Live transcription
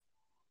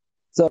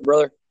What's up,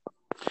 brother?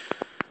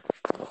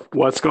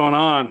 What's going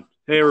on?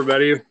 Hey,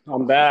 everybody,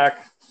 I'm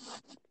back.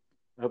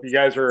 I hope you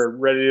guys are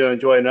ready to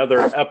enjoy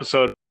another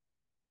episode.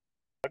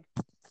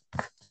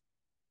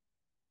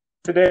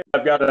 Today,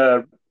 I've got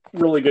a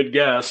really good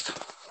guest,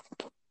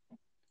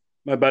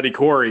 my buddy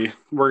Corey.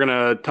 We're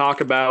going to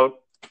talk about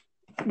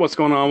what's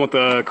going on with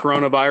the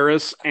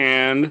coronavirus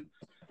and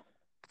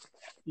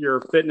your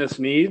fitness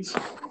needs.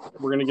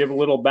 We're going to give a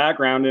little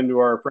background into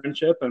our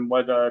friendship and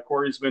what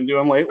Corey's been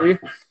doing lately.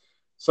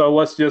 So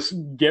let's just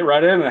get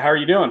right in. How are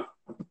you doing?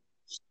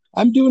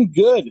 I'm doing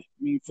good.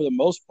 I mean, for the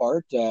most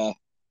part,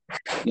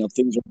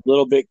 things are a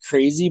little bit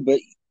crazy,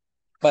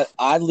 but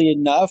oddly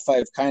enough,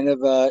 I've kind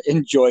of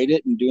enjoyed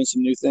it and doing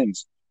some new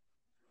things.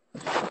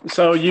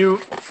 So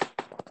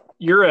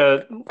you're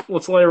a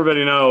let's let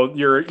everybody know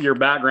your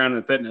background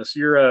in fitness.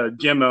 You're a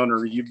gym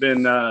owner. You've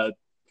been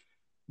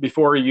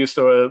before you used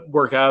to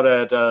work out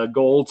at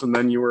Gold's, and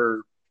then you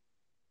were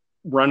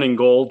running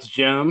Gold's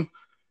Gym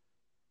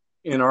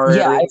in our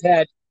Yeah,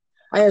 area.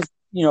 I have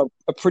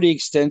a pretty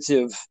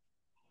extensive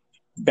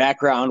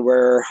background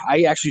where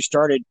I actually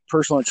started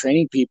personal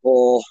training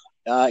people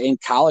in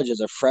college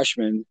as a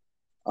freshman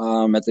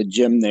at the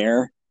gym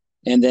there,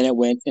 and then it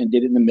went and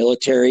did it in the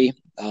military,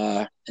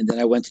 and then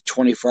I went to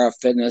 24 Hour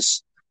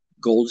Fitness,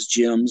 Gold's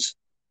Gyms,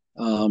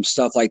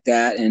 stuff like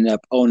that. Ended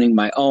up owning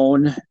my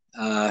own.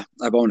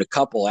 I've owned a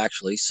couple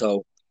actually,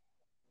 so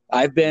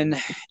I've been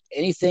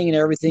anything and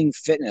everything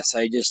fitness.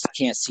 I just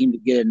can't seem to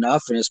get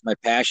enough, and it's my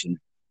passion.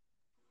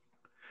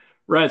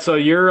 Right. So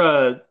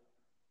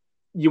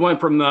you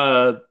went from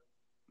the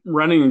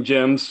running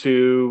gyms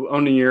to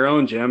owning your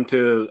own gym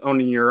to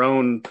owning your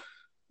own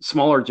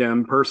smaller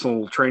gym,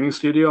 personal training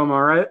studio. Am I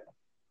right?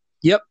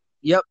 Yep,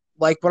 yep.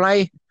 Like when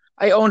I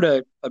owned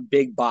a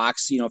big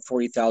box,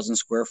 40,000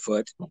 square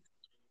foot,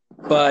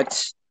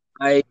 but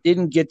I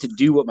didn't get to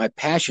do what my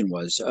passion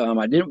was.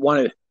 I didn't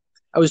want to.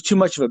 I was too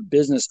much of a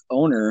business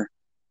owner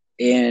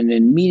and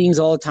in meetings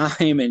all the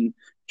time and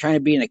trying to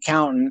be an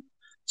accountant.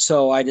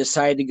 So I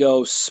decided to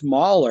go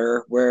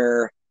smaller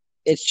where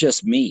it's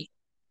just me.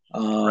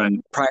 Right.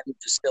 Private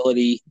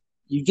facility.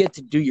 You get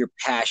to do your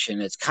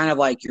passion. It's kind of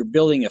like you're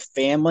building a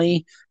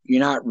family. You're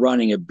not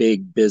running a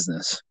big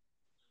business.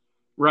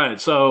 Right.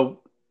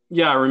 So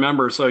yeah, I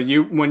remember. So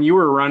you when you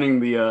were running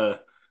the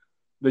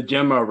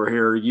gym over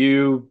here,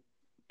 you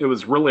it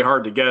was really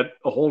hard to get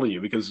a hold of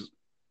you because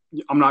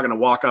I'm not going to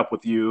walk up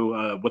with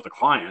you with a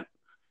client.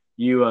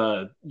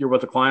 You're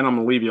with a client, I'm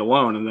going to leave you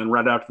alone, and then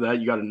right after that,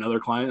 you got another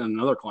client and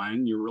another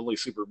client. You're really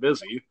super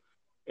busy,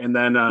 and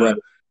Right.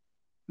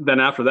 then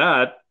after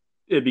that,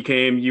 it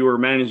became you were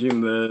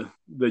managing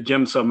the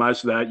gym so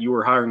much that you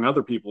were hiring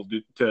other people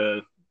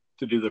to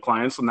do the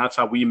clients, and that's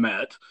how we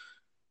met.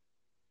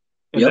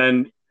 And Yep.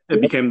 then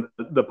it became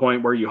the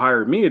point where you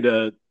hired me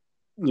to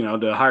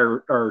to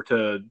hire or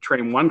to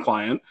train one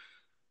client,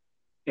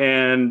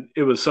 and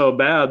it was so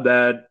bad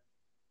that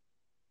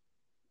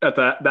at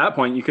that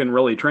point you couldn't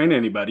really train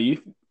anybody.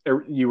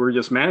 You were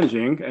just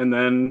managing, and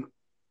then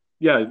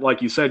yeah,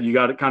 like you said, you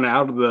got it kind of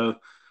out of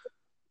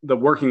the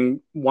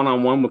working one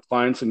on one with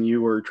clients, and you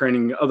were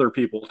training other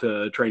people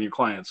to train your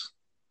clients.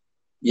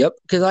 Yep.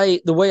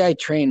 Because the way I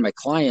train my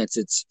clients,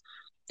 it's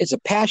a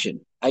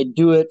passion. I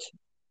do it.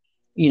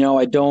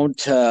 I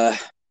don't. I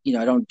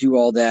don't do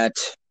all that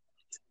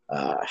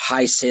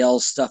high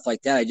sales stuff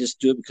like that. I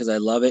just do it because I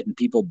love it, and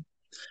people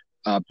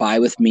buy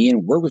with me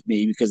and work with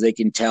me because they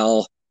can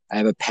tell I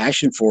have a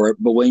passion for it.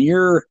 But when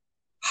you're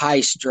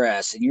high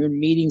stress and you're in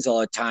meetings all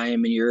the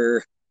time and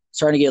you're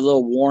starting to get a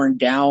little worn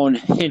down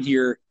and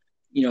your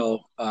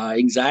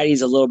anxiety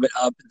is a little bit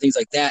up and things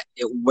like that,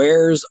 it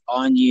wears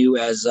on you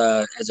as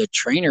a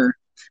trainer,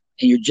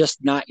 and you're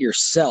just not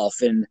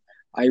yourself. And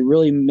I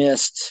really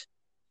missed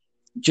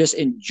just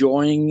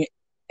enjoying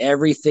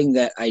everything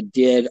that I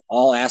did,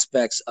 all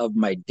aspects of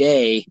my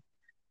day,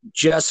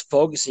 just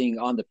focusing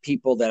on the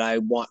people that I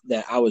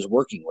was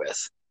working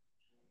with.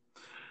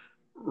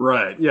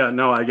 Right. Yeah.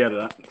 No, I get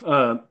it.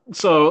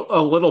 So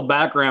a little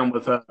background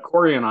with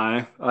Corey and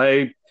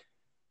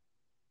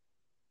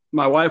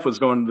my wife was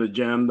going to the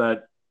gym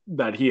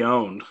that he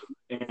owned,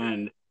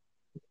 and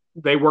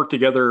they worked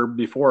together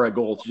before at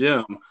Gold's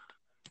Gym.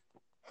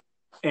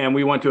 And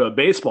we went to a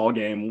baseball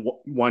game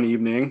one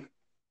evening,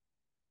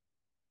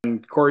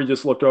 and Corey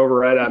just looked over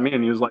right at me,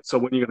 and he was like, "So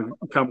when are you going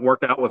to come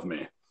work out with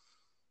me?"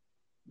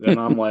 And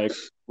I'm like,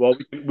 "Well,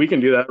 we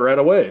can do that right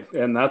away."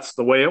 And that's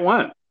the way it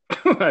went.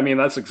 I mean,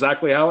 that's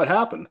exactly how it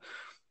happened.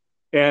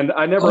 And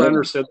I never Oh,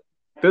 understood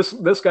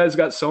this guy's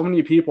got so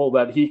many people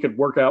that he could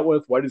work out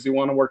with. Why does he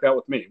want to work out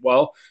with me?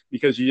 Well,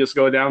 because you just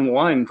go down the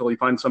line until you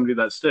find somebody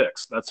that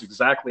sticks. That's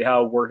exactly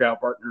how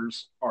workout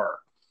partners are.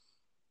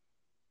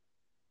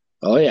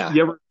 oh yeah.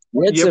 You ever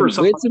you ever We had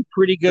someone some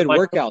pretty good like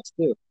workouts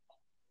too.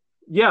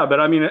 yeah, but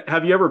I mean,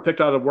 have you ever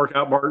picked out a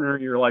workout partner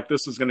and you're like,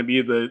 this is going to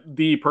be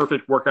the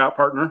perfect workout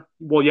partner?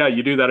 Well, yeah,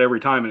 you do that every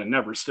time and it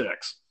never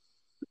sticks.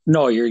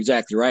 No, you're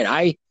exactly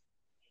right.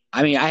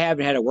 I mean, I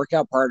haven't had a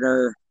workout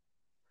partner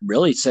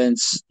really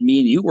since me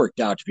and you worked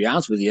out, to be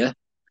honest with you.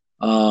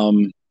 I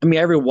mean,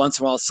 every once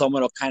in a while,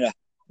 someone will kind of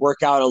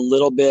work out a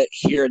little bit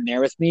here and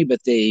there with me, but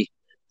they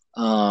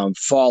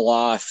fall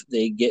off,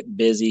 they get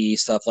busy,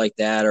 stuff like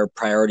that, or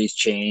priorities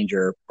change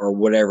or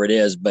whatever it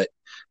is. But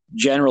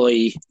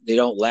generally, they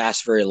don't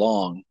last very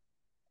long.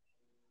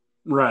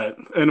 Right.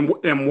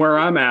 And where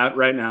I'm at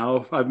right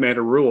now, I've made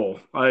a rule.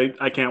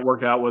 I can't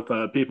work out with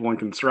people in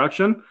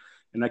construction,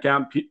 and I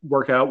can't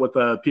work out with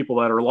people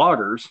that are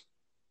loggers,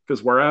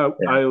 because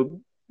I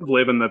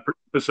live in the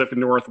Pacific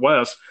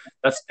Northwest,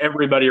 that's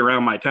everybody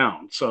around my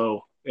town.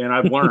 So, and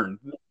I've learned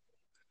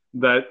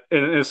that,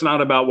 and it's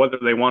not about whether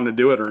they want to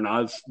do it or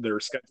not, it's their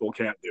schedule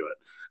can't do it.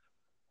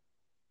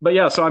 But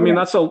yeah, so I mean,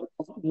 that's a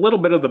little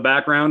bit of the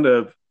background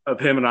of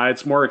him and I.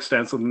 It's more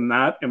extensive than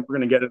that, and we're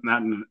going to get into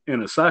that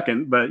in a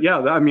second. But yeah,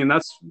 I mean,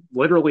 that's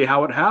literally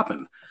how it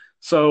happened.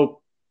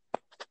 So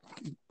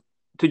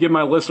to give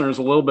my listeners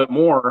a little bit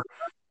more,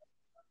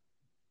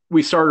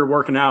 we started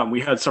working out, and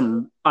we had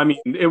some, I mean,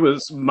 it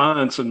was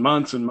months and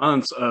months and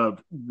months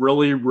of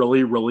really,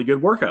 really, really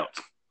good workouts.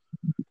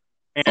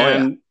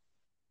 And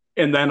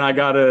then I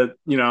got to,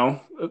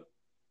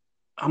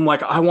 I'm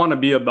like, I want to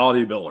be a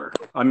bodybuilder.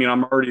 I mean,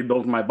 I'm already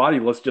building my body.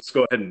 Let's just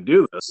go ahead and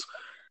do this.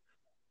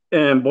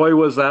 And boy,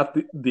 was that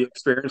the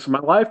experience of my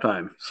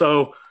lifetime.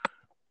 So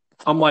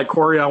I'm like,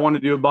 Corey, I want to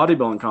do a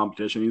bodybuilding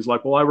competition. He's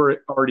like, well, I've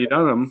already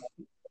done them.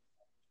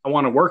 I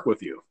want to work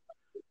with you.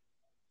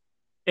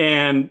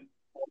 And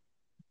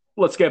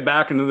let's get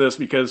back into this,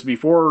 because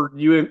before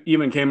you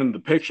even came into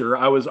the picture,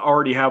 I was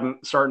already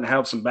starting to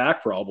have some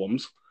back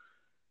problems.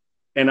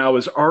 And I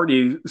was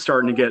already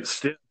starting to get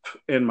stiff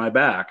in my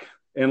back.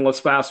 And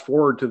let's fast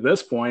forward to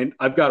this point.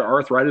 I've got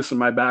arthritis in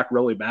my back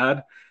really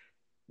bad.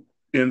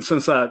 And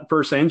since that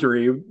first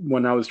injury,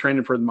 when I was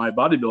training for my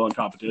bodybuilding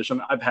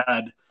competition,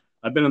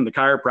 I've been in the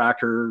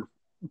chiropractor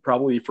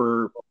probably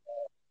for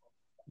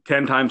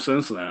 10 times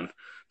since then.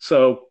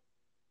 So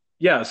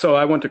yeah, so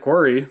I went to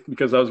Corey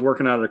because I was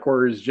working out at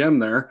Corey's gym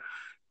there.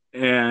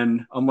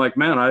 And I'm like,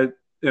 man,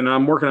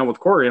 I'm working out with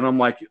Corey, and I'm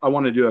like, I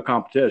want to do a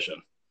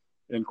competition.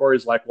 And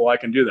Corey's like, well, I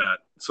can do that.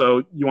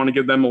 So you want to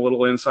give them a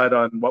little insight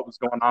on what was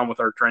going on with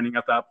our training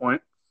at that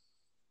point?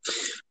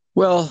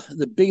 Well,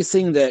 the biggest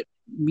thing that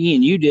me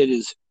and you did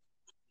is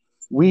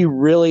we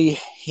really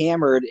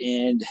hammered,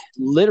 and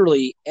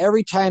literally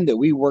every time that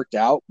we worked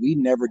out, we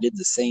never did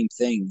the same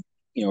thing,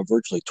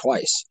 virtually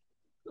twice.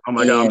 Oh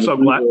my God, I'm so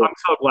glad you're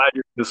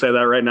going to say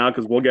that right now,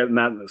 because we'll get in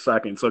that in a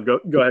second. So go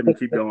ahead and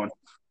keep going.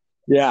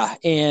 Yeah.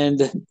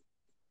 And,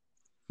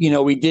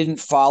 we didn't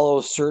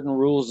follow certain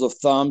rules of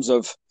thumbs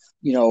of,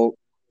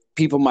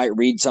 people might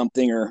read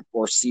something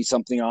or see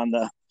something on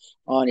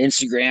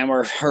Instagram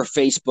or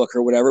Facebook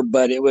or whatever,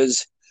 but it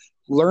was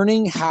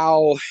learning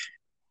how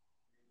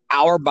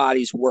our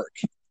bodies work,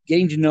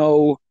 getting to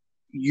know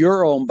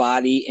your own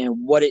body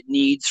and what it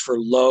needs for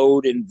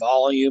load and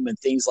volume and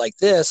things like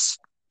this.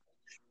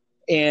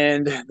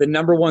 And the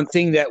number one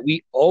thing that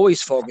we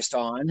always focused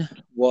on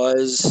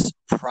was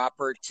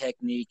proper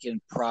technique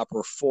and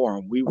proper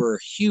form. We were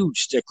huge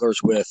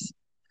sticklers with,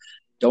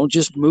 don't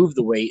just move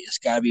the weight, it's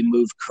got to be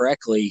moved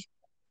correctly.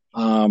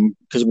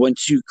 Because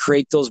once you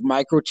create those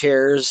micro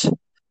tears,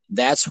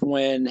 that's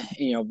when,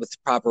 with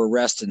proper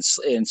rest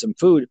and some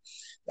food,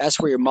 that's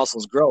where your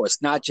muscles grow.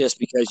 It's not just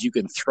because you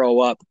can throw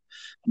up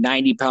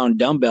 90-pound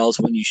dumbbells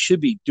when you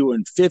should be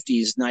doing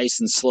 50s nice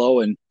and slow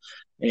and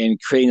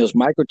creating those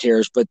micro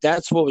tears. But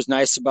that's what was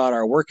nice about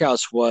our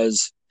workouts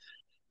was,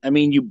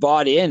 you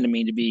bought in.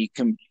 To be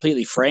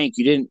completely frank,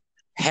 you didn't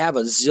have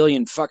a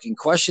zillion fucking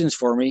questions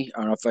for me. I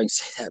don't know if I can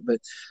say that, but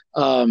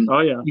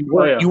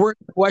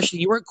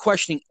you weren't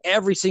questioning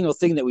every single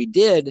thing that we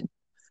did.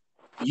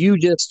 You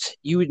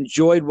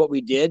enjoyed what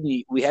we did,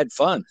 and we had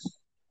fun.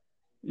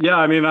 Yeah,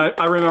 I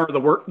remember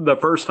the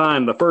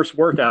first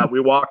workout, we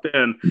walked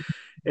in,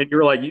 and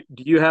you're like,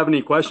 do you have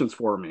any questions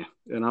for me?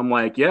 And I'm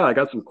like, yeah, I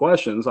got some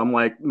questions. I'm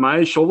like,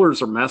 my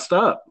shoulders are messed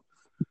up.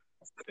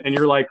 And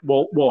you're like,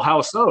 well,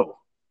 how so?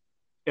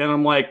 And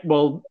I'm like,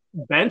 well,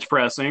 bench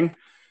pressing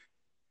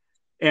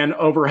and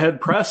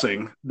overhead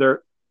pressing,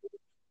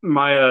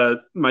 my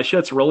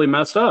shit's really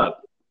messed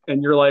up.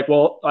 And you're like,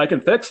 well, I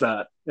can fix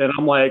that. And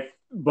I'm like,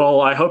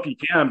 well, I hope you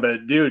can,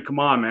 but dude, come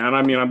on, man.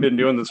 I've been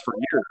doing this for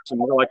years. And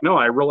we're like, no,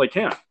 I really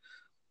can't.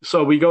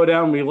 So we go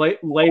down, we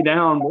lay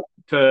down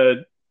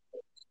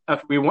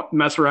after we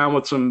mess around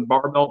with some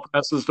barbell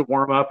presses to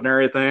warm up and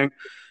everything.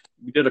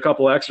 We did a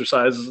couple of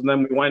exercises, and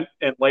then we went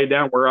and laid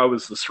down. Where I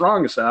was the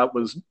strongest at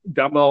was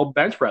dumbbell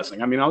bench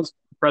pressing. I was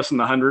pressing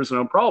the hundreds,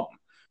 no problem.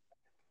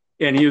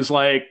 And he was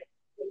like,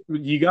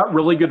 you got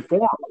really good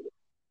form.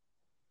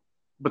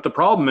 But the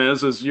problem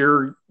is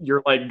you're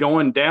like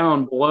going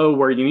down below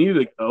where you need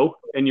to go,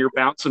 and you're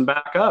bouncing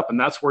back up. And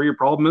that's where your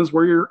problem is,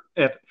 where you're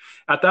at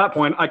that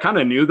point. I kind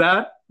of knew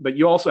that, but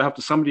you also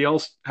somebody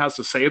else has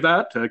to say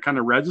that to kind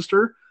of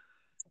register.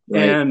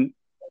 Right. And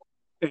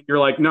you're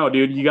like, no,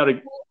 dude, you got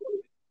to.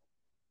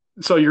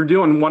 So you're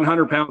doing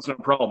 100 pounds, no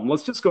problem.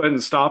 Let's just go ahead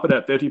and stop it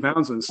at 50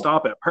 pounds and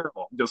stop at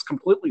parallel. Just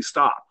completely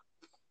stop.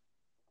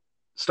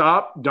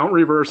 Stop. Don't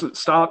reverse it.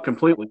 Stop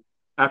completely.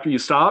 After you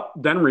stop,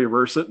 then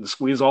reverse it and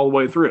squeeze all the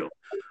way through.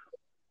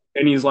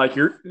 And he's like,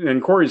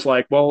 and Corey's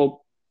like,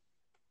 well,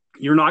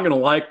 you're not going to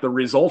like the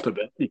result of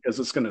it because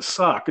it's going to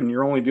suck and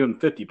you're only doing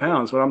 50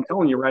 pounds. But I'm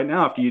telling you right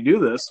now, after you do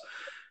this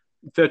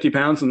 50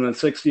 pounds and then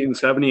 60 and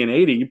 70 and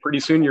 80, pretty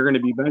soon you're going to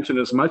be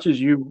benching as much as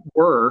you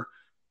were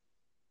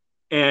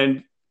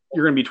and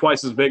you're going to be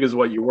twice as big as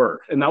what you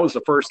were. And that was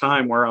the first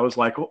time where I was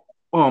like,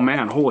 oh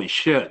man, holy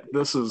shit,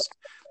 this is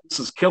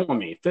killing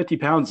me. 50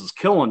 pounds is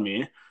killing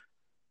me.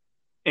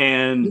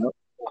 And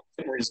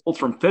it results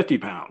from 50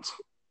 pounds.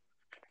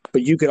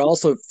 But you could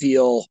also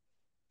feel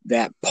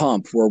that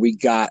pump where we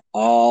got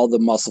all the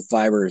muscle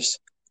fibers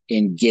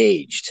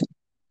engaged.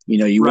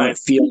 You weren't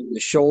feeling the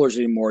shoulders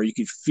anymore. You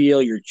could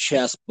feel your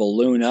chest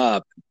balloon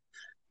up.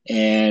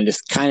 And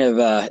it's kind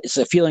of it's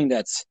a feeling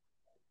that's,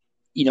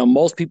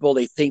 most people,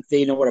 they think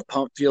they know what a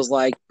pump feels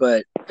like,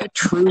 but a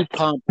true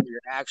pump where you're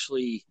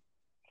actually,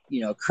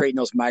 creating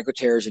those micro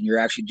tears and you're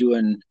actually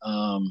doing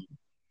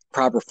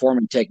proper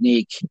forming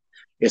technique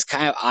is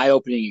kind of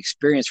eye-opening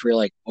experience where you're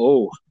like,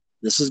 oh,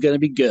 this is going to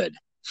be good.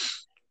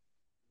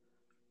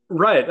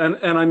 Right.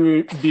 And I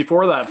mean,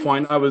 before that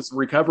point, I was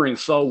recovering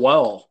so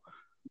well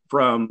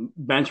from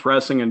bench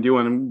pressing and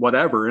doing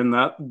whatever. And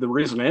that the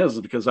reason is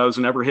because I was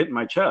never hitting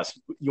my chest.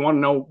 You want to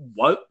know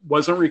what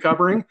wasn't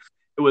recovering?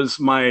 It was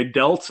my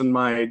delts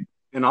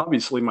and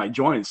obviously my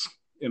joints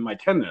and my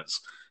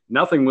tendons.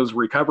 Nothing was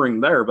recovering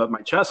there, but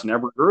my chest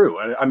never grew.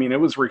 I mean, it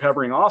was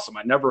recovering awesome.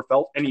 I never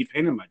felt any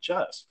pain in my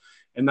chest.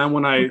 And then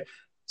when I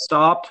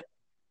stopped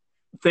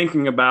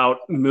thinking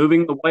about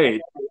moving the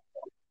weight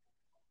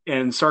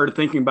and started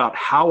thinking about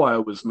how I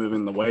was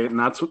moving the weight, and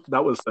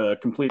that was a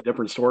complete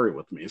different story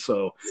with me.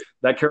 So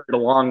that carried a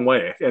long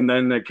way, and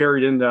then it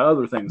carried into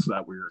other things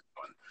that we were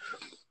doing.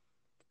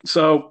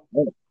 So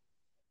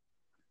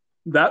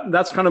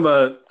that's kind of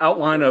a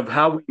outline of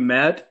how we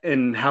met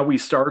and how we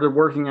started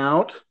working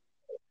out.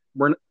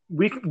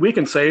 We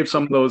can save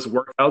some of those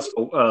workouts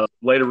to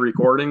later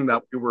recording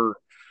that we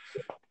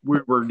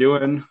were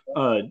doing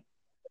to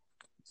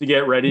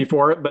get ready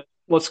for it. But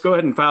let's go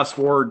ahead and fast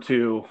forward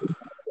to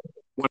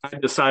when I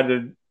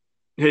decided,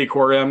 hey,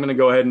 Corey, I'm going to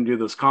go ahead and do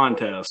this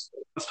contest.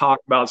 Let's talk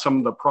about some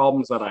of the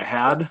problems that I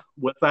had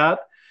with that.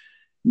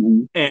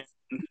 Mm-hmm. And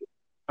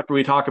after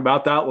we talk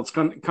about that, let's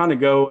kind of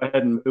go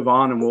ahead and move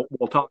on, and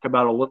we'll talk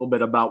about a little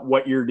bit about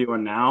what you're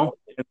doing now,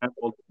 and then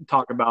we'll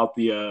talk about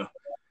the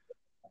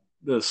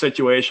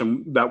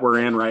situation that we're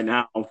in right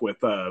now with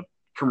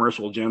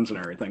commercial gyms and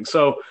everything.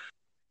 So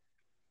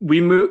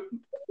moving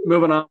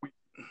on.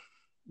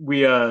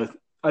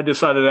 I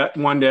decided that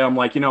one day I'm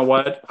like, you know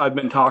what? I've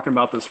been talking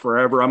about this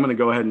forever. I'm going to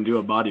go ahead and do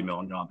a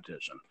bodybuilding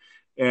competition.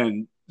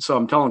 And so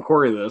I'm telling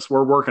Corey this.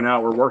 We're working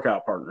out. We're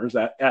workout partners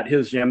at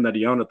his gym that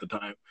he owned at the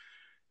time.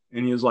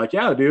 And he was like,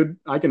 yeah, dude,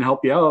 I can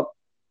help you out.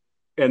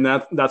 And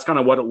that's kind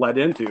of what it led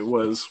into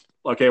was,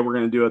 okay, we're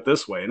going to do it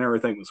this way. And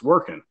everything was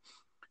working.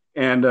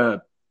 And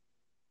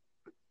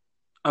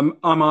I'm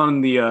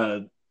on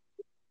the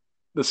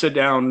sit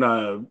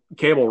down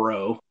cable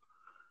row,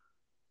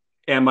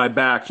 and my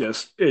back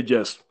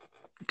just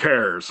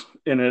cares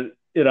and it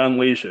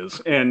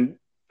unleashes. And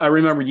I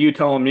remember you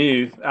telling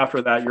me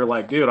after that, you're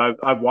like, dude,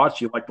 I've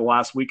watched you like the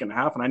last week and a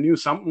half, and I knew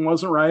something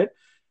wasn't right.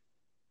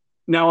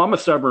 Now I'm a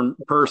stubborn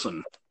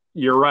person.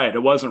 You're right.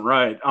 It wasn't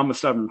right. I'm a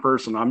stubborn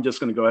person. I'm just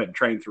going to go ahead and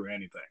train through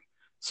anything.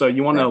 So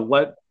you want to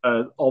let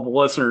all the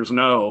listeners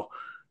know,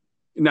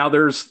 now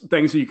there's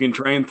things that you can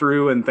train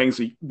through and things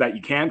that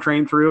you can't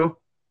train through.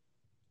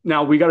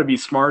 Now we got to be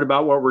smart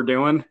about what we're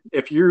doing.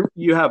 If you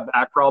have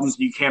back problems,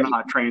 you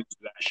cannot train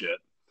through that shit.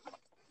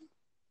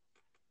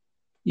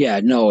 Yeah,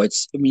 no,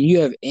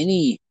 you have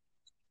any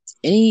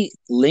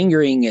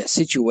lingering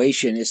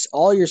situation, it's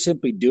all you're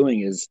simply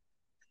doing is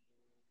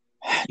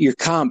you're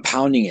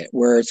compounding it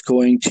where it's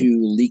going to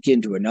leak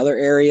into another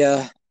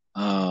area,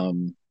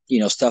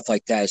 stuff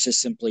like that. It's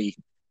just simply,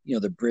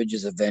 the bridge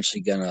is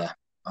eventually going to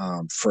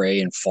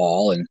fray and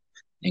fall and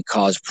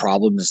cause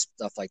problems and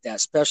stuff like that,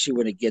 especially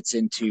when it gets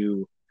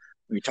into,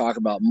 when you talk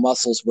about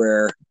muscles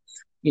where,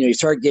 you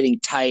start getting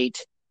tight,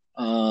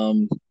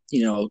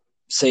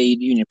 say,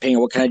 depending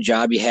on what kind of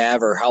job you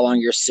have or how long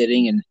you're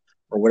sitting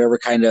or whatever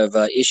kind of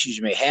issues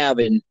you may have.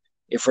 And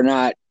if we're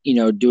not,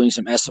 doing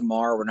some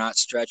SMR, we're not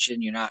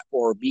stretching,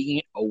 or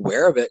being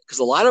aware of it. Because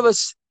a lot of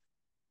us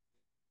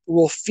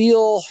will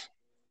feel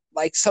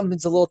like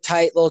something's a little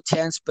tight, a little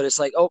tense, but it's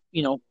like, oh,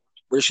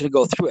 we're just going to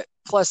go through it.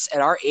 Plus, at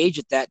our age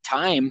at that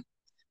time,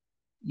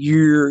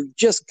 you're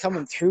just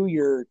coming through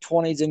your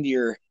 20s into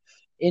your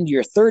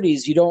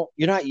 30s.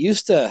 You're not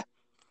used to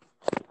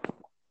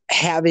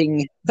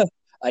having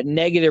a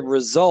negative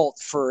result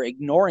for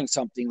ignoring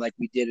something like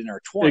we did in our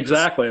 20s.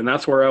 Exactly. And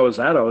that's where I was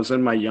at. I was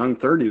in my young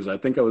 30s. I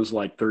think I was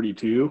like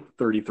 32,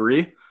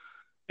 33.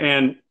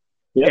 And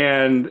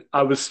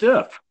I was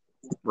stiff,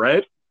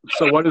 right?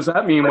 So what does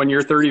that mean when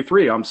you're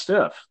 33? I'm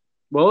stiff.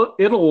 Well,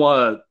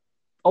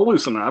 I'll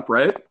loosen up,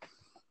 right?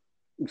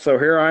 So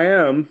here I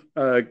am.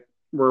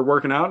 We're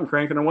working out and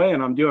cranking away,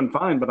 and I'm doing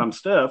fine, but I'm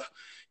stiff.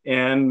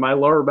 And my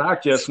lower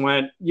back just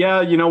went,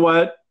 yeah, you know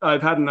what?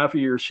 I've had enough of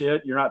your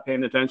shit. You're not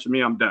paying attention to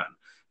me. I'm done.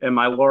 And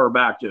my lower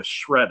back just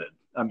shredded.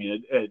 I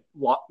mean,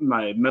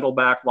 my middle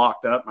back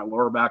locked up, my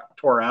lower back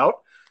tore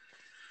out.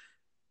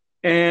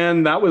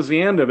 And that was the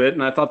end of it.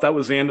 And I thought that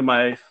was the end of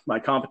my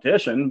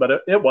competition,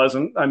 but it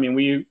wasn't. I mean,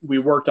 we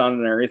worked on it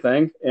and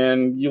everything.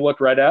 And you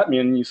looked right at me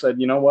and you said,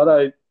 you know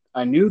what?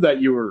 I knew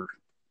that you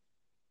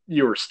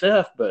were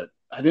stiff, but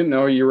I didn't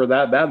know you were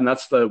that bad. And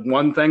that's the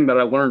one thing that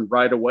I learned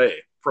right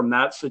away from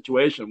that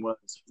situation was,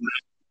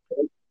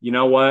 you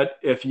know what?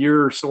 If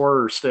you're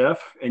sore or stiff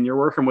and you're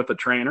working with a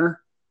trainer,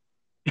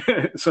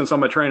 since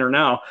I'm a trainer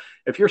now,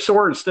 if you're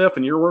sore and stiff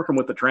and you're working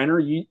with the trainer,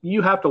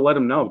 you have to let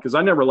them know, because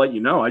I never let you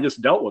know. I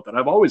just dealt with it.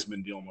 I've always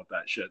been dealing with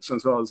that shit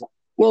since I was.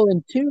 Well,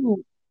 and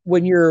two,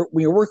 when you're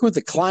working with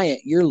the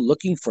client, you're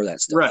looking for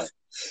that stuff. Right.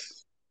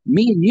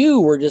 Me and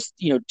you were just,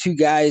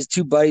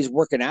 two buddies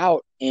working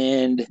out,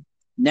 and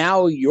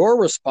now you're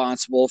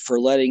responsible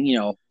for letting,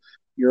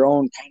 your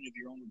own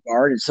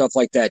guard and stuff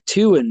like that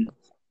too. And,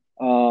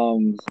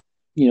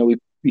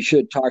 we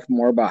should talk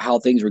more about how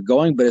things were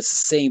going, but it's the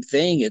same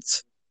thing.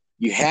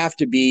 You have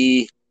to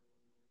be,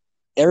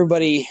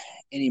 everybody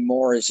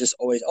anymore is just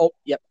always, oh,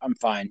 yep, I'm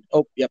fine.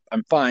 Oh, yep,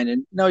 I'm fine.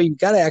 And no, you've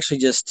got to actually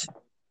just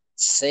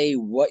say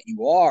what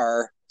you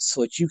are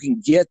so that you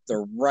can get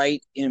the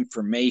right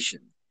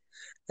information.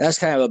 That's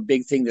kind of a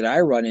big thing that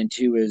I run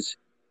into is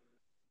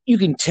you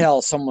can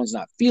tell someone's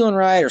not feeling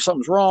right or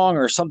something's wrong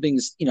or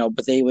something's,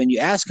 but when you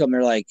ask them,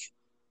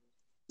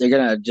 they're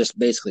going to just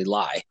basically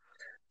lie.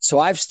 So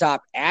I've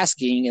stopped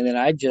asking, and then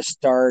I just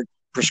start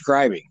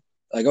prescribing.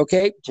 Like,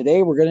 okay,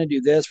 today we're going to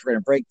do this. We're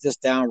going to break this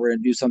down. We're going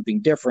to do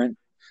something different.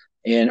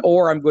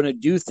 Or I'm going to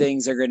do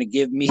things that are going to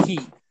give me,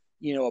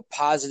 a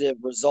positive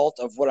result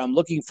of what I'm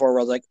looking for. Where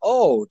I was like,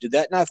 oh, did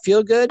that not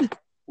feel good?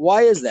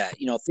 Why is that?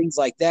 Things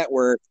like that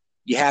where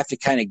you have to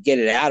kind of get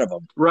it out of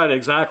them. Right,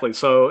 exactly.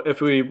 So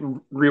if we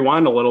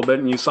rewind a little bit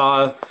and you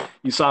saw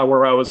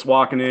where I was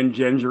walking in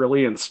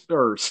gingerly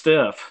or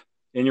stiff,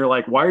 and you're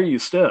like, why are you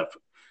stiff?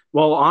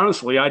 Well,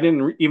 honestly, I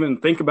didn't even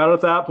think about it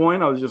at that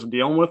point. I was just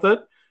dealing with it.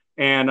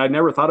 And I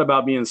never thought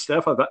about being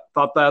stiff. I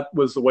thought that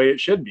was the way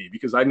it should be,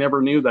 because I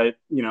never knew that,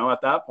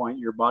 at that point,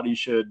 your body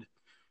should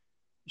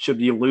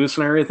be loose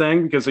and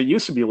everything, because it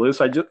used to be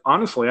loose. I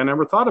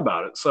never thought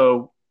about it.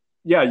 So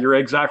yeah, you're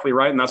exactly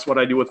right. And that's what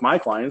I do with my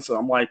clients. So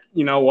I'm like,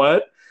 you know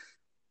what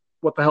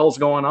the hell's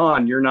going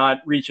on? You're not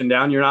reaching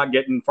down. You're not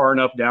getting far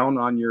enough down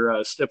on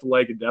your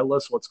stiff-legged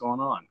deadlifts. What's going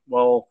on?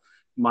 Well,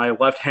 my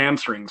left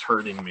hamstring's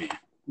hurting me.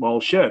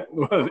 Well, shit,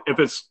 if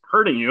it's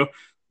hurting you,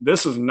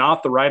 this is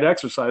not the right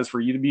exercise for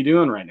you to be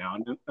doing right now.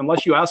 And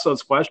unless you ask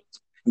those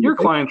questions, your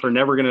clients are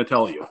never going to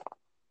tell you.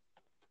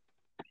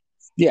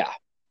 Yeah.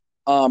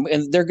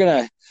 And they're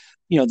going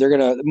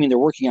to, they're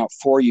working out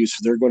for you. So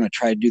they're going to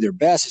try to do their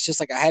best. It's just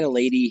like I had a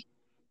lady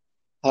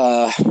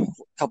a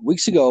couple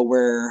weeks ago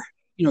where,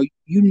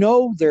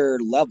 their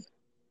level,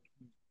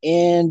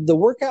 and the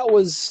workout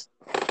was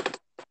a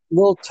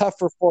little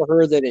tougher for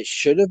her than it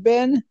should have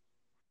been.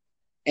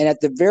 And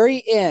at the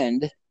very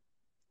end,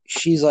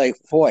 she's like,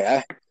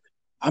 boy,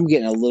 I'm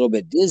getting a little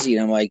bit dizzy.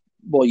 And I'm like,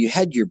 well, you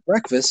had your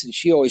breakfast. And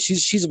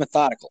she's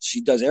methodical.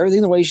 She does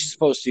everything the way she's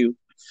supposed to.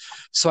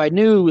 So I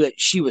knew that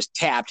she was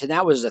tapped, and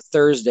that was a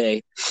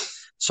Thursday.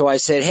 So I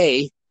said,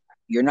 hey,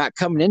 you're not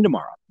coming in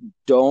tomorrow.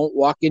 Don't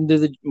walk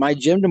into my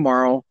gym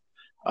tomorrow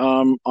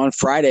on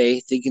Friday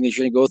thinking that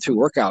you're going to go through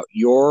workout.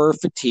 You're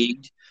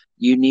fatigued.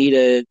 You need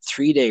a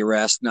 3-day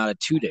rest, not a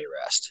 2-day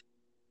rest.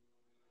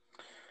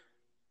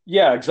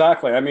 Yeah,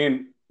 exactly. I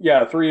mean,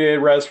 yeah, 3-day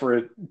rest for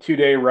a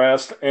 2-day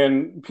rest.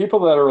 And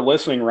people that are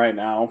listening right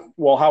now,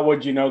 well, how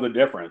would you know the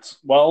difference?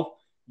 Well,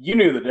 you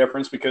knew the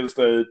difference because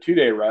the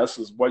 2-day rest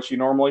is what she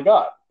normally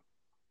got.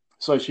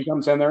 So she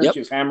comes in there and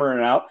she's hammering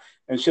it out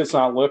and shit's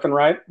not looking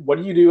right. What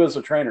do you do as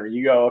a trainer?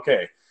 You go,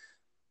 okay,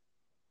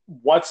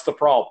 what's the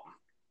problem?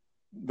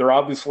 They're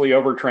obviously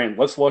overtrained.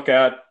 Let's look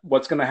at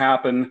what's going to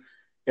happen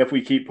if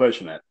we keep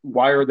pushing it.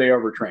 Why are they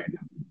overtrained?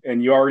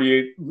 And you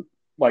already,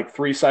 like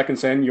 3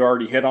 seconds in, you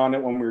already hit on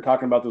it when we were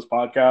talking about this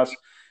podcast.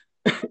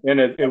 And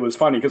it was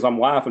funny because I'm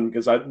laughing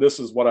because this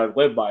is what I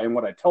live by, and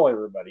what I tell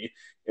everybody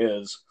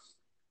is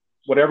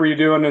whatever you're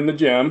doing in the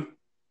gym,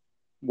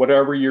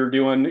 whatever you're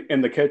doing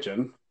in the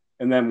kitchen,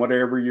 and then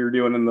whatever you're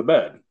doing in the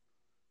bed.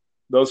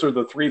 Those are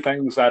the 3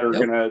 things that are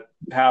going to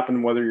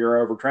happen whether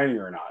you're overtraining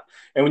or not.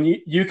 And when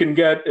you can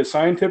get as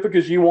scientific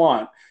as you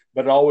want,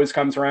 but it always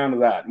comes around to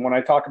that. And when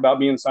I talk about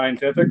being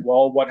scientific,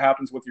 well, what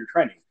happens with your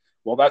training?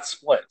 Well, that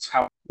splits.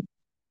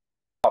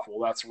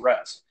 Well, that's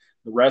rest.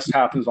 The rest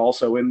happens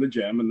also in the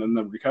gym, and then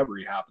the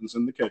recovery happens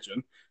in the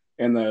kitchen.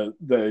 And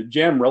the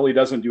gym really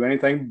doesn't do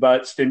anything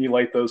but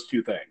stimulate those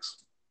 2 things.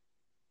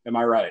 Am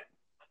I right?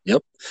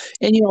 Yep.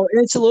 And,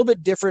 it's a little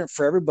bit different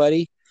for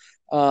everybody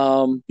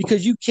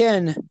because you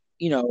can,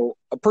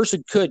 a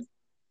person could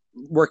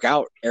work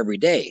out every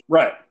day.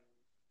 Right.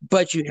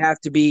 But you have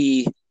to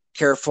be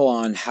careful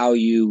on how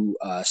you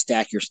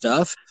stack your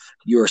stuff.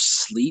 Your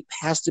sleep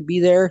has to be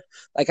there.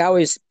 Like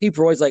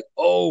people are always like,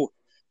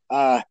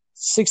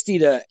 60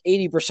 to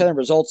 80% of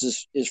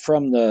results is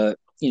from the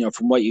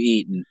from what you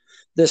eat and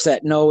this,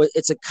 that. No,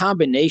 it's a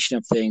combination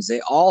of things.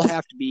 They all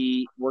have to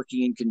be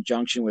working in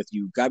conjunction with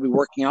you. Got to be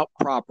working out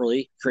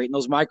properly, creating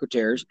those micro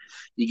tears.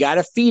 You got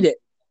to feed it,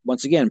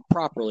 once again,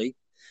 properly.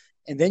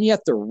 And then you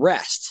have to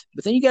rest.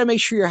 But then you got to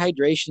make sure your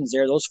hydration's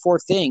there. Those four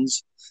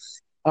things.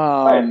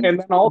 Right. And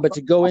then also, but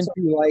to go into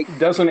like,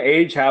 doesn't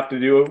age have to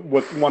do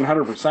with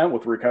 100%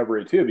 with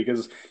recovery too?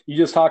 Because you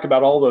just talk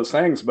about all those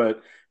things,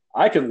 but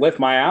I could lift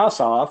my ass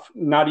off,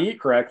 not eat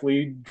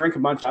correctly, drink a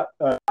bunch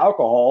of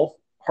alcohol,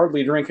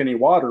 hardly drink any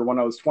water when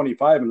I was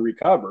 25 and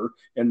recover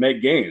and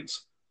make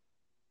gains.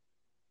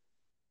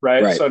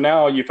 Right. So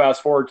now you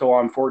fast forward till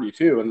I'm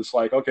 42 and it's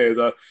like, okay,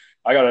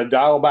 I got to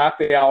dial back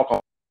the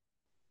alcohol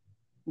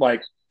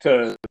like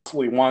to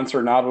once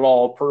or not at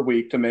all per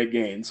week to make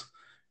gains,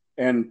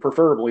 and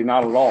preferably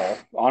not at all,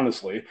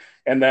 honestly.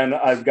 And then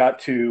I've got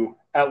to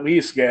at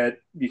least get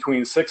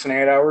between 6 and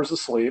 8 hours of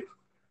sleep.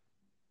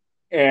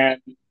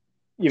 And,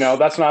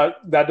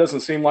 that doesn't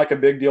seem like a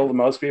big deal to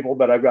most people,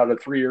 but I've got a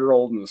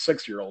 3-year-old and a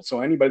 6-year-old.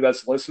 So anybody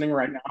that's listening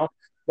right now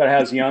that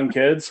has young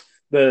kids,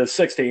 the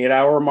 6 to 8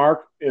 hour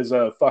mark is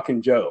a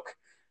fucking joke.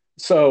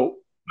 So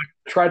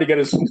I try to get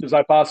as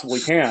I possibly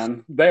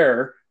can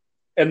there.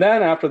 And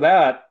then after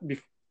that,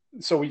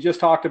 so we just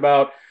talked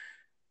about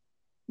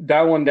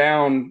dialing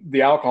down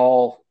the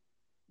alcohol,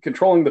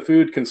 controlling the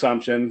food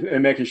consumption,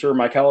 and making sure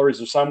my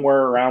calories are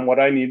somewhere around what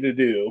I need to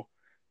do,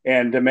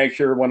 and to make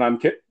sure when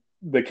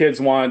the kids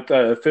want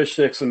fish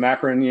sticks and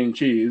macaroni and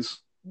cheese,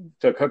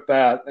 to cook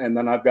that, and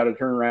then I've got to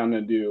turn around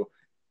and do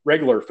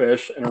regular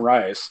fish and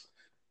rice.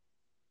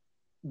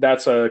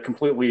 That's a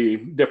completely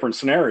different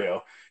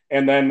scenario.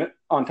 And then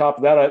on top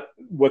of that,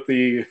 with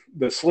the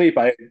sleep,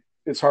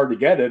 it's hard to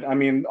get it. I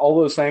mean, all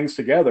those things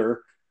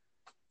together,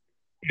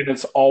 and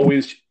it's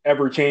always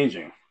ever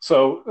changing.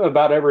 So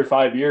about every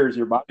 5 years,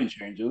 your body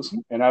changes.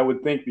 And I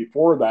would think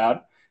before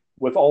that,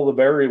 with all the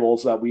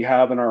variables that we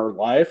have in our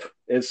life,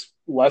 it's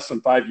less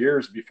than 5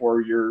 years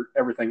before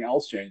everything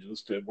else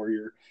changes to where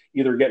you're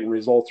either getting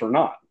results or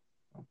not.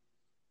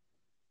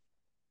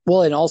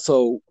 Well, and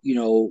also,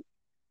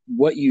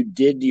 what you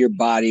did to your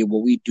body,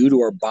 what we do to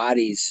our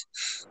bodies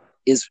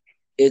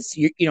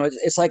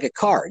it's like a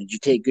car. Did you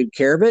take good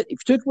care of it? If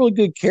you took really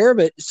good care of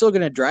it, it's still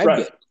going to drive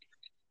good.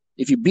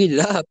 If you beat it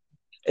up,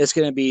 it's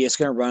going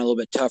to run a little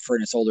bit tougher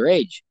in its older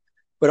age.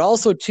 But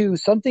also too,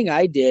 something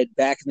I did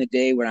back in the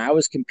day when I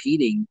was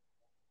competing,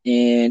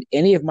 and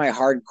any of my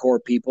hardcore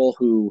people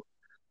who,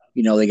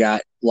 they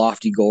got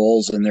lofty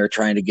goals and they're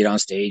trying to get on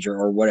stage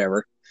or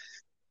whatever,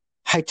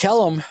 I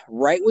tell them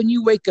right when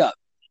you wake up,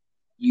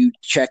 you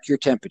check your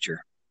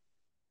temperature.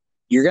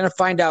 You're going to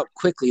find out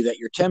quickly that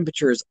your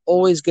temperature is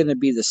always going to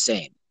be the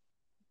same.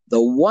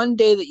 The one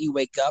day that you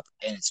wake up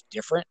and it's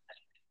different,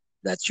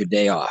 that's your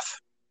day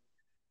off.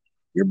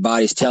 Your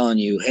body's telling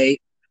you, hey,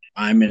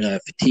 I'm in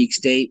a fatigue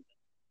state.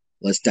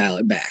 Let's dial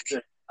it back.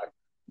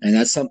 And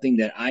that's something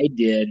that I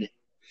did.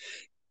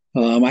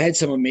 I had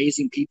some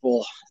amazing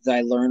people that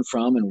I learned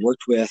from and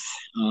worked with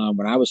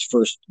when I was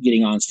first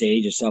getting on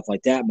stage and stuff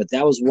like that. But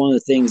that was one of the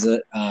things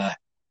that,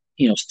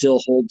 still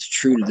holds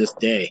true to this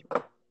day.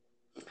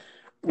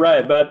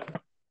 Right. But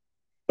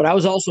I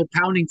was also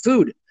pounding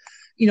food.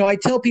 I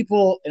tell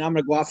people, and I'm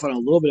going to go off on a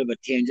little bit of a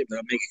tangent, but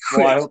I'll make it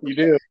quick. Well, I hope you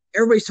do.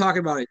 Everybody's talking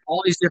about it,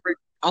 all these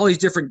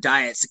different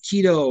diets, the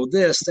keto,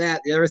 this,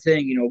 that, the other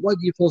thing. What are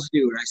you supposed to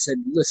do? And I said,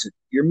 listen,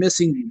 you're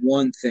missing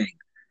one thing.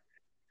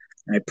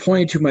 And I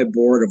pointed to my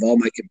board of all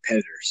my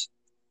competitors.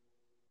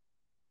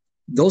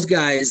 Those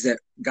guys that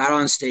got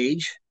on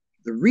stage,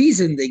 the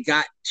reason they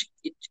got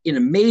in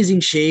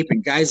amazing shape,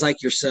 and guys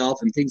like yourself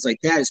and things like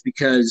that, is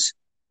because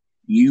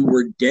you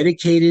were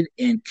dedicated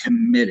and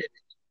committed.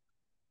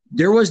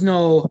 There was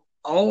no,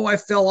 I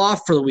fell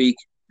off for the week.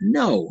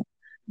 No,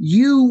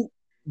 you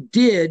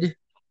did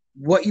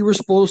what you were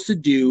supposed to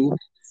do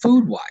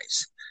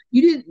food-wise.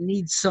 You didn't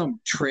need some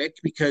trick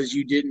because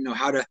you didn't know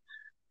how to.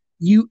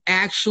 You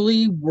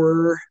actually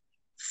were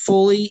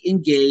fully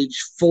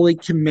engaged, fully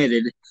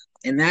committed,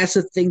 and that's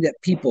the thing that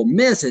people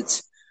miss.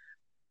 It's,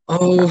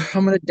 I'm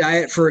going to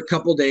diet for a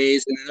couple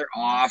days, and then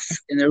they're off,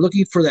 and they're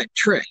looking for that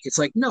trick. It's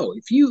like, no,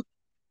 if you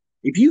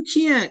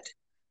can't,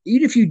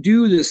 even if you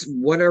do this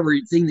whatever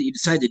thing that you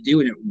decide to do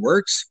and it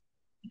works,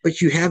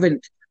 but you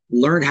haven't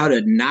learned how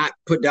to not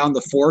put down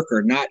the fork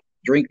or not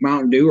drink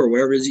Mountain Dew or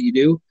whatever it is that you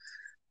do,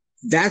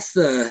 that's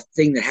the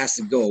thing that has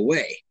to go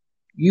away.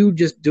 You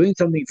just doing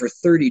something for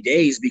 30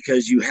 days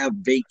because you have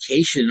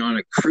vacation on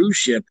a cruise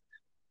ship,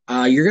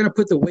 you're going to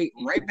put the weight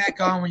right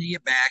back on when you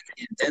get back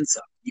and then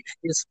some.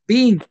 It's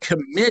being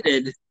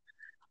committed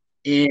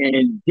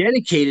and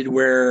dedicated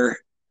where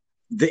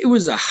it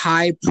was a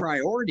high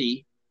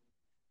priority.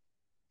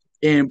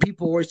 And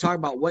people always talk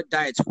about what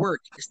diets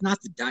work. It's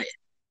not the diet.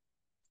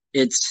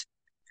 It's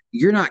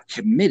you're not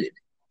committed.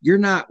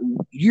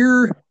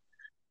 You're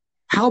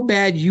how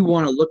bad you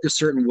want to look a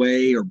certain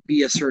way or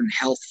be a certain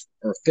health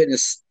or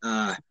fitness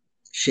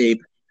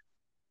shape.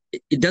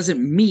 It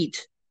doesn't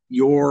meet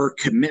your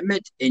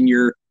commitment and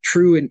your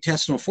true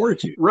intestinal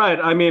fortitude. Right.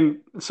 I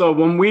mean, so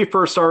when we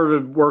first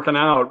started working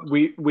out,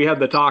 we had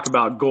the talk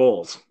about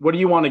goals. What do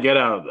you want to get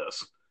out of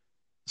this?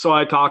 So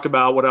I talked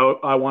about what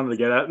I wanted to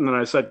get at, and then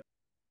I said,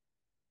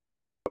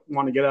 I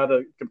want to get out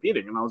of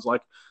competing. And I was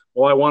like,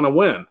 well, I want to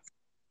win.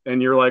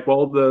 And you're like,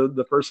 well,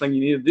 the first thing you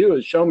need to do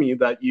is show me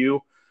that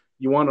you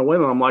want to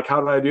win. And I'm like,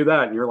 how do I do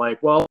that? And you're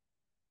like, well,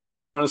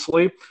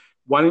 honestly,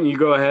 why don't you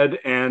go ahead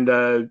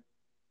and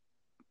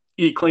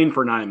eat clean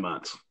for 9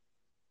 months?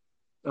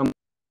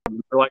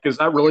 They're like, is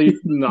that really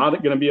not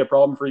going to be a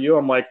problem for you?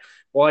 I'm like,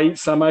 well, I eat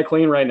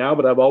semi-clean right now,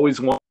 but I've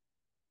always wanted,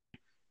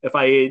 if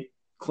I ate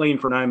clean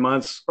for 9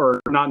 months,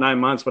 or not 9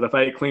 months, but if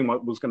I ate clean,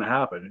 what was going to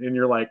happen? And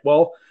you're like,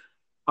 well,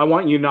 I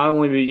want you not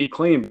only to eat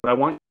clean, but I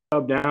want you to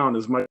rub down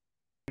as much as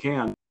you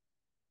can.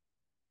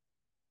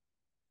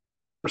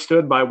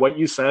 Understood by what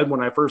you said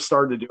when I first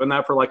started doing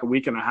that for like a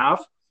week and a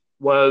half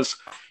was,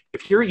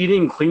 if you're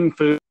eating clean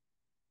food,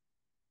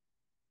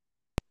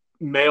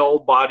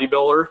 male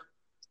bodybuilder,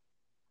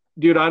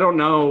 dude, I don't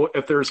know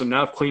if there's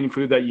enough clean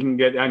food that you can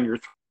get on your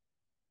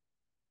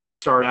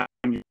start out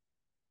when you're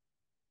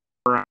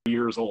around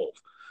years old.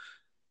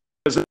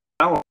 Because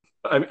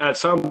at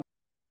some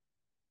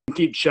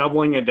keep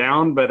shoveling it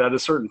down, but at a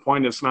certain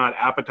point, it's not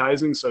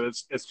appetizing, so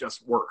it's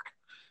just work.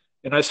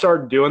 And I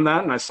started doing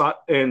that,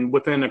 and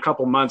within a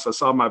couple months, I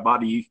saw my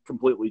body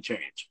completely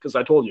change. Because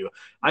I told you,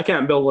 I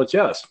can't build a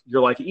chest.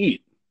 You're like,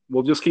 eat.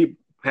 We'll just keep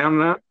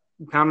pounding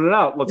it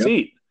out. Let's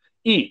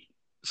eat.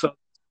 So,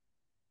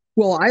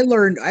 well, I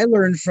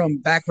learned from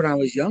back when I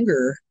was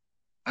younger.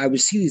 I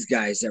would see these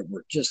guys that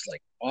were just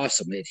like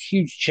awesome. They had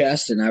huge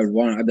chests, and I'd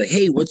be like,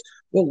 hey, what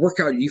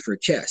workout do you for a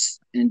chest?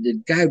 And the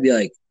guy would be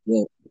like,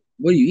 well,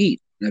 what do you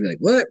eat? And I'd be like,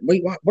 what?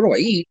 Wait, what do I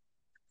eat?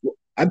 Well,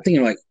 I'm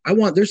thinking like,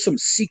 there's some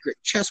secret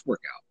chest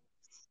workout.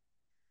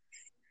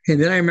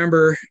 And then I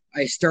remember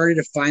I started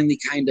to finally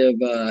kind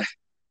of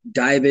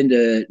dive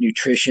into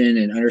nutrition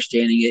and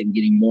understanding it and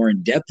getting more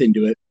in depth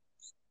into it.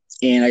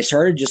 And I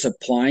started just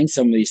applying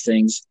some of these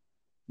things.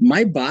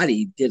 My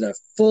body did a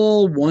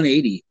full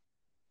 180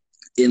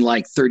 in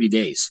like 30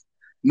 days.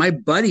 My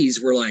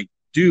buddies were like,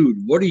 dude,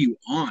 what are you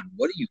on?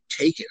 What are you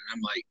taking? And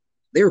I'm like,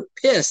 they were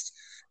pissed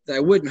that I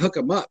wouldn't hook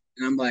them up.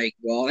 And I'm like,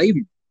 well, I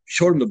even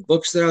showed them the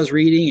books that I was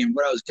reading and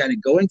what I was kind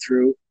of going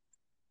through.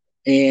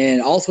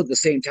 And also at the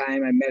same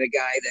time, I met a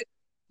guy that,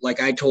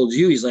 like I told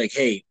you, he's like,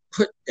 hey,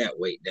 put that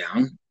weight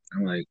down.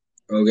 I'm like,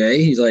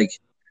 okay. He's like,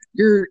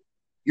 you're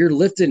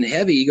lifting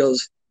heavy. He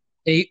goes,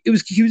 he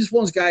was just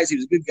one of those guys. He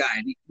was a good guy.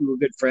 And we were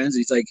good friends.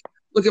 He's like,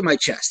 look at my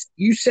chest.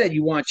 You said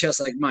you want a chest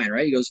like mine,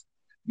 right? He goes,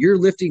 you're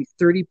lifting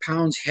 30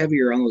 pounds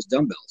heavier on those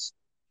dumbbells.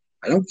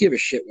 I don't give a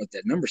shit what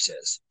that number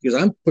says,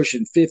 because I'm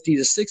pushing 50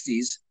 to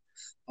 60s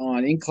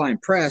on incline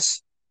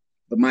press,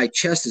 but my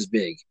chest is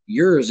big.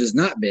 Yours is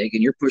not big,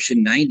 and you're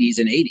pushing 90s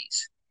and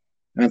 80s.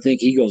 And I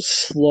think he goes,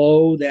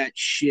 slow that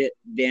shit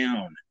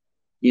down.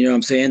 You know what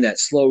I'm saying? That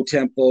slow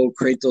tempo,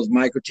 create those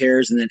micro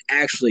tears, and then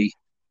actually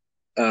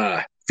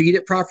feed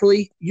it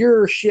properly.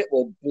 Your shit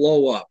will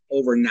blow up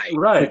overnight.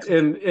 right.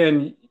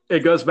 And it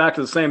goes back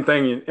to the same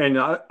thing. And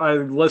I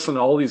listen to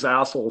all these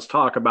assholes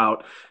talk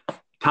about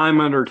time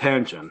under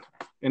tension.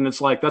 And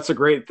it's like, that's a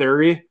great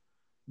theory.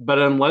 But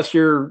unless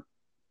you're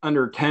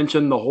under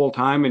tension the whole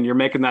time and you're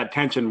making that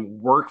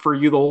tension work for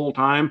you the whole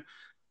time,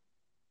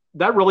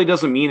 that really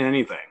doesn't mean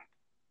anything.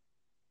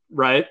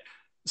 Right.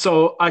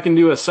 So I can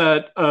do a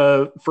set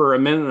for a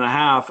minute and a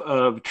half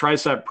of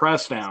tricep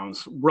press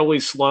downs really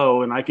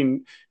slow. And I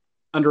can,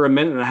 under a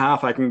minute and a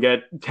half, I can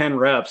get 10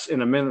 reps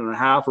in a minute and a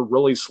half of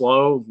really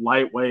slow,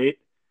 lightweight.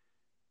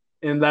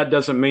 And that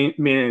doesn't mean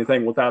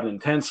anything without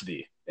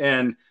intensity.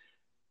 And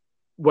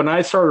when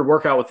I started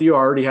workout with you, I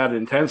already had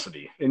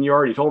intensity, and you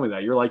already told me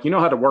that. You're like, you know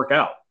how to work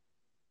out.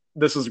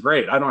 This is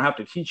great. I don't have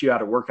to teach you how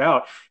to work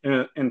out.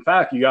 And in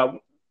fact, you got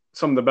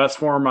some of the best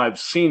form I've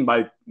seen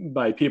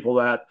by people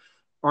that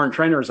aren't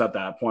trainers at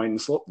that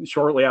point. And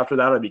shortly after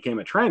that, I became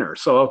a trainer.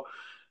 So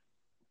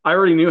I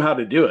already knew how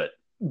to do it,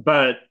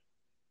 but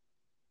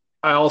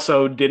I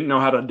also didn't know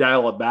how to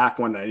dial it back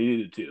when I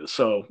needed to.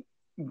 So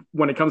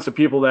when it comes to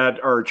people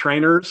that are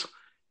trainers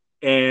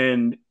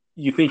and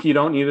you think you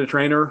don't need a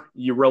trainer,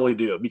 you really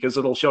do, because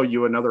it'll show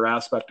you another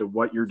aspect of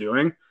what you're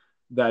doing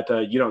that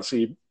you don't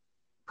see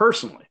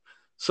personally.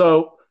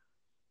 So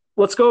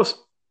let's go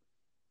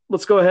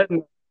ahead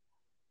and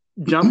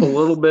jump a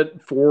little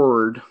bit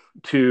forward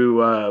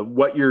to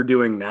what you're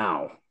doing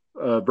now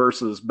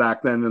versus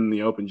back then in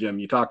the open gym.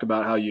 You talked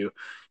about how you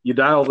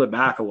dialed it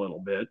back a little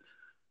bit,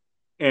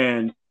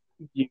 and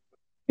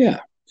Yeah.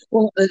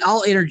 Well, and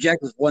I'll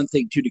interject with one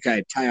thing too to kind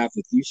of tie off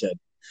what you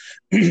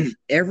said.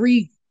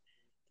 Every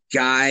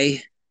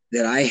guy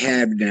that I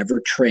have never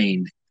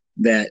trained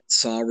that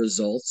saw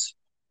results,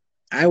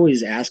 I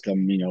always ask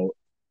them,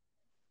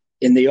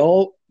 and they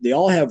all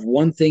have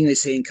one thing they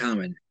say in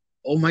common.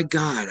 Oh my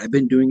God, I've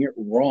been doing it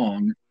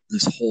wrong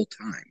this whole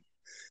time.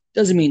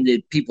 Doesn't mean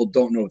that people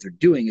don't know what they're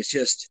doing. It's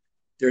just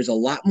there's a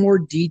lot more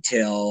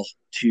detail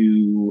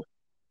to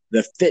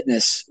the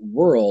fitness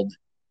world.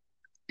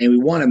 and we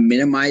want to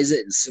minimize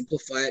it and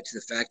simplify it to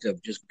the fact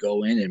of just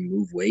go in and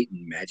move weight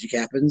and magic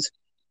happens.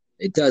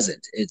 It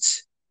doesn't.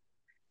 It's,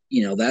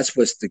 that's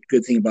what's the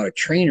good thing about a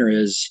trainer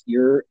is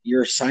you're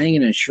signing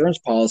an insurance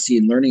policy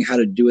and learning how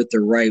to do it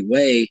the right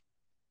way.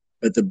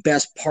 But the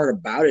best part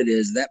about it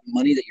is that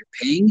money that you're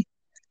paying,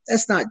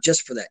 that's not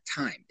just for that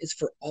time. It's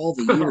for all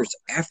the years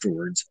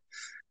afterwards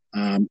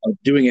of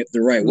doing it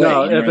the right way.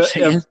 No,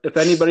 if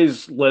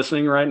anybody's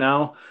listening right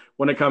now,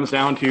 when it comes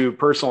down to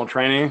personal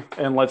training,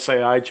 and let's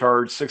say I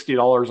charge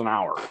 $60 an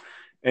hour,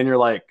 and you're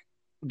like,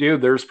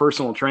 dude, there's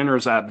personal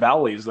trainers at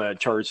Bally's that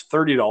charge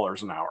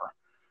 $30 an hour.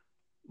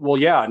 Well,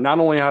 yeah, not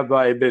only have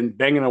I been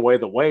banging away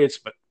the weights,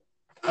 but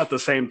at the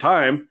same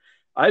time,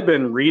 I've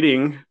been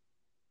reading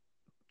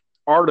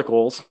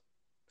articles,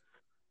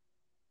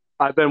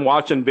 I've been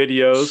watching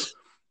videos,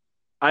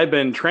 I've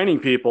been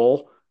training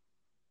people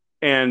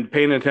and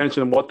paying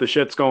attention to what the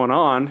shit's going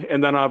on.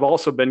 And then I've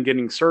also been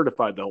getting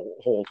certified the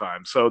whole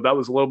time. So that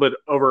was a little bit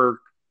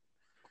over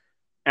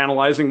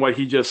analyzing what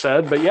he just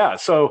said. But yeah,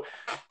 so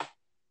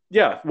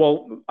yeah,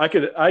 well, I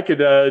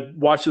could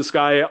watch this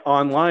guy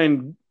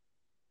online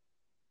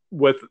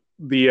with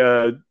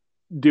the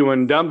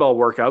doing dumbbell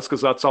workouts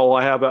because that's all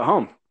I have at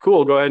home.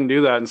 Cool, go ahead and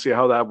do that and see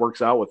how that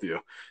works out with you.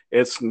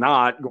 It's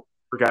not going to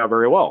work out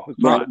very well.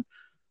 It's right. not.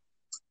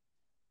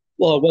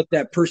 Well, what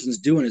that person's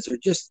doing is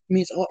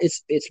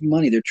it's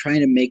money. They're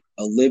trying to make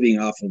a living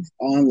off of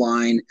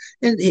online,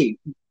 and hey,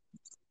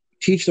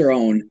 teach their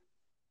own.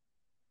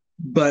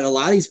 But a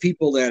lot of these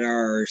people that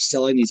are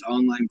selling these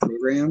online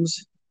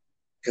programs,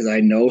 because I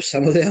know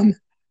some of them,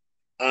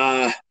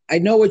 I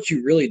know what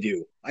you really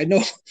do. I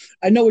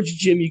know which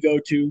gym you go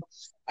to.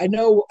 I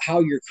know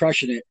how you're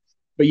crushing it,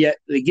 but yet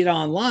they get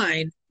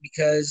online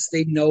because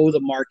they know the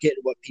market,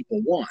 what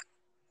people want.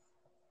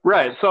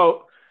 Right.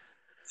 So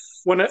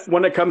when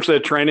it comes to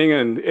training,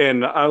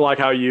 and I like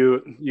how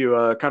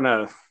you kind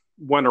of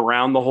went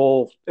around the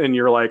whole, and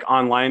you're like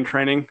online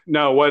training.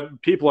 No,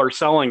 what people are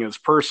selling is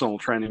personal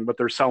training, but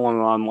they're selling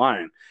it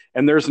online,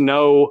 and there's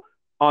no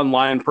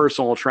online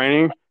personal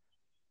training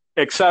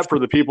except for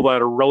the people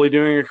that are really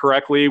doing it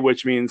correctly,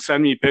 which means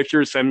send me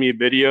pictures, send me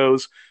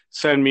videos,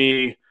 send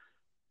me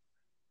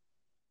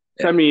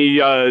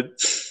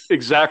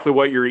exactly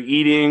what you're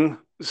eating,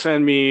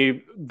 send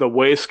me the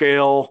weigh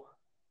scale,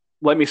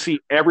 let me see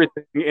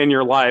everything in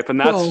your life.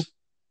 And that's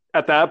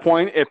at that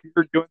point, if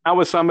you're doing that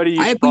with somebody,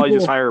 you should probably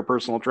just hire a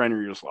personal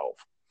trainer yourself.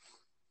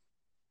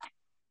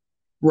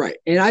 Right.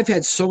 And I've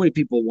had so many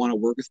people want to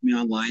work with me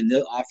online.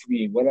 They'll offer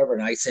me whatever,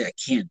 and I say I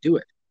can't do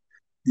it.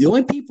 The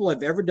only people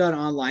I've ever done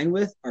online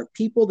with are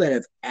people that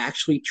have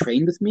actually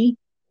trained with me,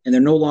 and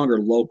they're no longer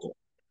local.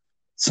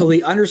 So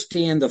they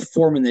understand the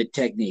form and the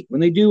technique.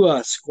 When they do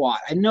a squat,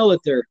 I know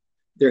that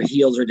their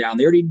heels are down.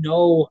 They already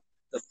know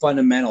the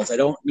fundamentals. I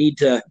don't need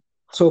to.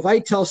 So if I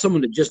tell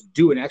someone to just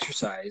do an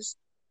exercise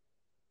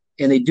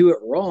and they do it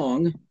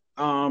wrong,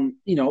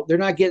 they're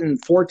not getting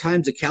 4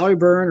 times the calorie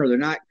burn, or they're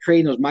not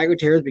creating those micro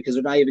tears because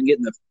they're not even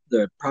getting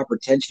the proper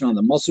tension on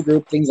the muscle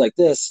group, things like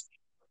this.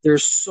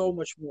 There's so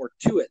much more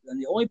to it.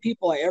 And the only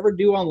people I ever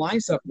do online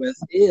stuff with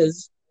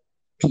is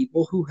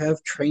people who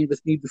have trained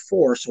with me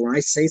before. So when I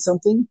say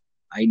something,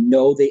 I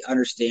know they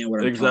understand what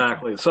I'm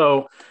talking about.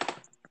 So,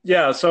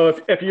 yeah. So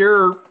if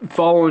you're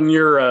following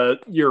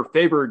your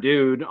favorite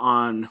dude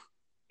on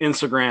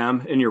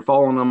Instagram and you're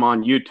following him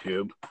on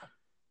YouTube,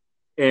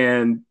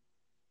 and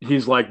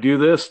he's like, do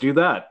this, do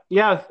that.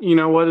 Yeah, you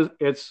know what?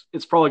 It's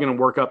probably going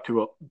to work up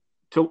to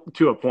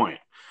a point,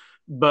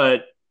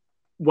 but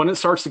when it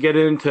starts to get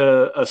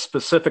into a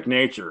specific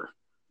nature,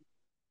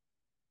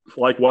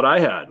 like what I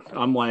had,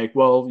 I'm like,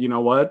 well, you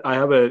know what? I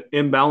have an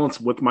imbalance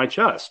with my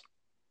chest.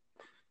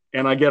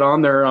 And I get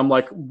on there, I'm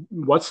like,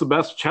 what's the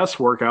best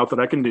chest workout that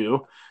I can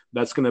do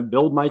that's going to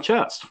build my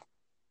chest?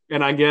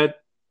 And I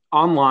get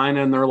online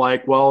and they're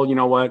like, well, you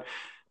know what?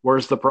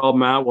 Where's the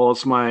problem at? Well,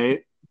 it's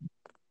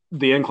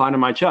the incline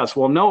of my chest.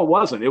 Well, no, it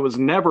wasn't. It was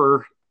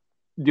never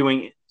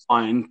doing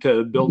incline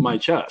to build my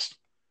chest.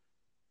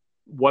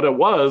 What it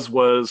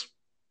was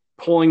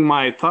pulling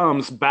my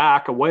thumbs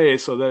back away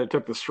so that it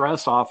took the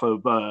stress off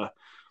of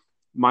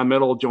my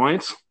middle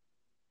joints.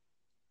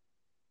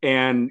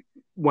 And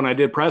when I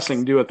did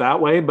pressing, do it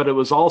that way, but it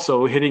was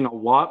also hitting a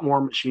lot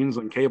more machines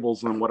and cables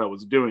than what I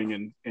was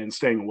doing and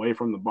staying away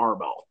from the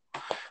barbell.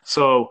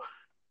 So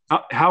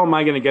how am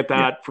I going to get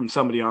that from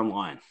somebody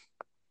online?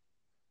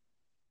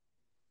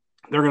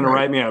 They're going to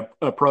write me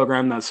a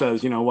program that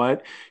says, you know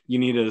what, you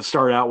need to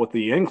start out with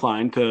the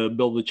incline to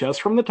build the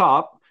chest from the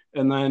top,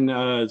 and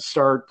then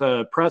start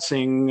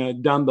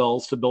pressing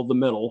dumbbells to build the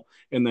middle,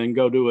 and then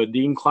go to a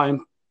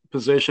decline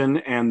position,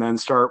 and then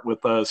start with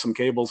some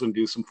cables and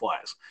do some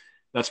flies.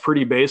 That's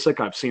pretty basic.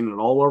 I've seen it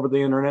all over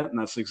the internet, and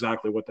that's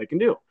exactly what they can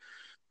do.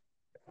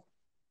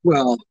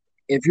 Well,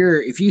 if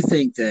you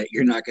think that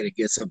you're not going to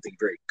get something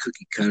very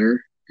cookie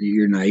cutter,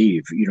 you're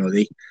naive.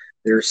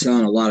 They're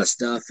selling a lot of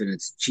stuff and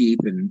it's cheap,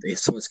 and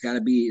so it's got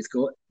to be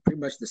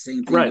pretty much the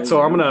same thing. Right.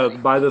 So I'm going to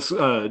buy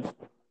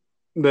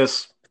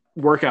this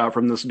workout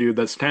from this dude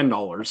that's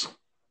 $10.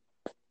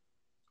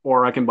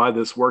 or I can buy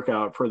this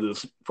workout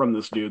from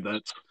this dude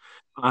that's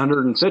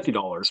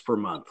 $150 per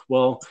month.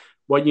 Well,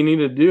 what you need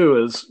to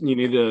do is you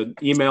need to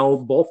email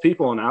both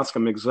people and ask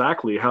them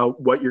exactly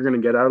what you're going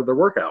to get out of their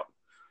workout.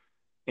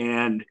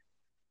 And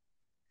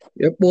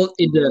yep. Well,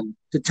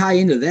 to tie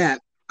into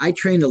that, I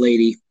trained a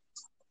lady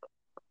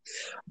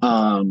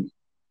in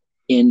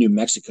New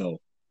Mexico,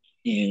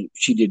 and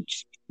she did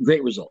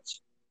great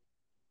results.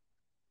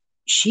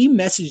 She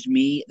messaged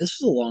me. This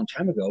was a long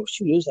time ago.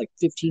 It was like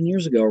 15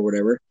 years ago or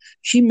whatever.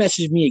 She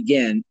messaged me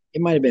again.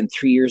 It might have been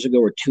 3 years ago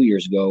or 2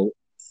 years ago,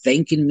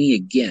 thanking me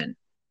again.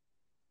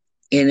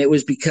 And it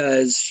was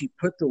because she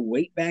put the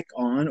weight back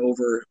on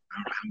over,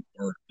 I don't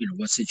know, or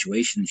what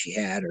situation she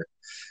had, or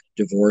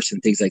divorce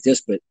and things like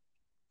this. But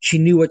she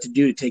knew what to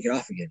do to take it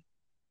off again.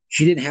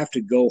 She didn't have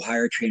to go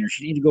hire a trainer.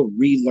 She didn't need to go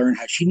relearn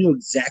how. She knew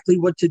exactly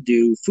what to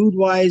do, food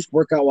wise,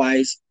 workout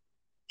wise.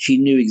 She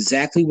knew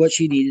exactly what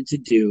she needed to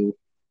do,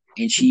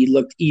 and she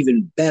looked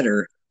even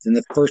better than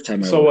the first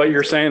time. So what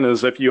you're saying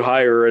is, if you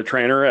hire a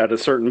trainer at a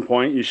certain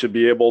point, you should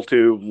be able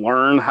to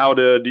learn how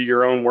to do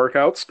your own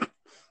workouts.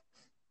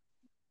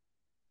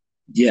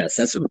 Yes,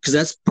 that's because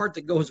that's part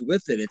that goes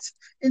with it.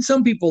 And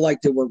some people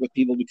like to work with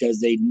people because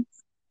they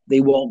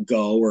won't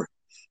go, or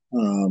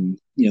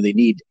they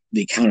need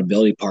the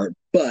accountability part.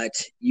 But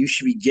you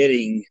should be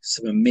getting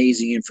some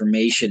amazing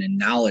information and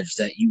knowledge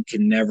that you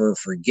can never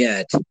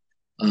forget,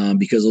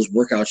 because those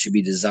workouts should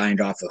be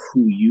designed off of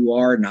who you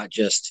are, not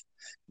just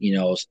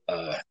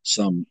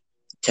some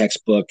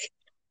textbook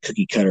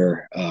cookie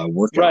cutter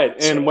workout.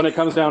 Right, and when it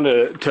comes down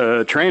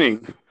to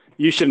training,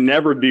 you should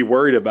never be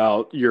worried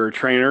about your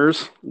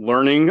trainers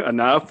learning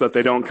enough that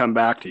they don't come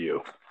back to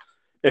you.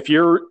 If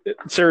you're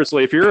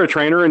a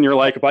trainer and you're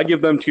like, if I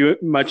give them too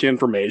much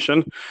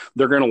information,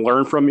 they're going to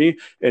learn from me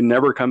and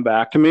never come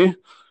back to me.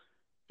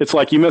 It's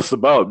like you missed the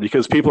boat,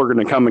 because people are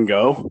going to come and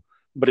go.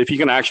 But if you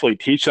can actually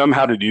teach them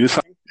how to do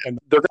something, and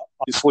they're going to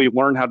obviously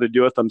learn how to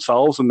do it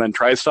themselves and then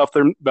try stuff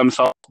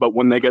themselves. But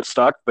when they get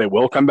stuck, they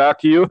will come back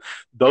to you.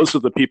 Those are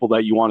the people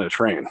that you want to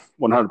train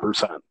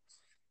 100%.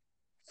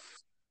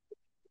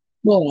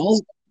 Well,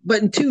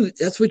 but two,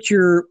 that's what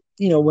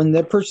when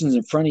that person's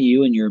in front of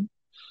you and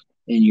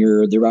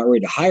they're about ready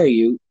to hire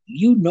you,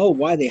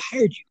 why they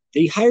hired you.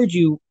 They hired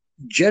you.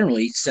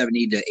 Generally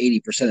 70 to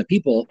 80% of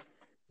people,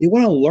 they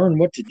want to learn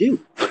what to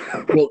do.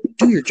 Well,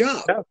 do your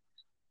job.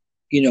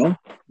 Yeah.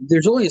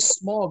 There's only a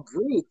small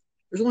group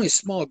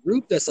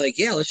that's like,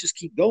 yeah, let's just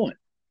keep going.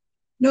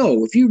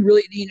 No, if you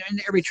really,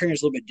 and every trainer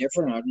is a little bit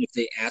different on if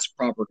they ask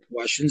proper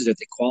questions, if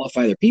they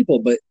qualify their people.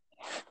 But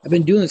I've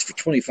been doing this for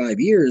 25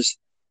 years.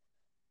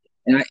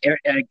 And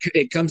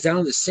it comes down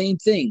to the same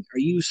thing. Are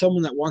you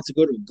someone that wants to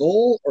go to a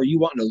goal, or you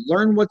want to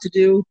learn what to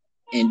do?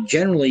 And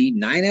generally,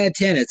 9 out of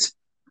 10, it's,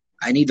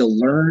 I need to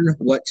learn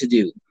what to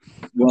do.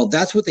 Well,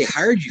 that's what they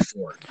hired you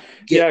for.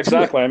 Yeah,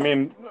 exactly. I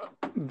mean,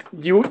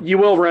 you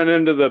will run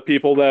into the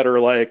people that are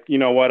like, you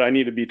know what, I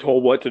need to be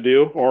told what to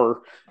do,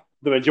 or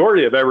the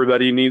majority of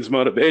everybody needs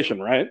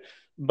motivation, right?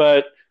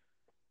 But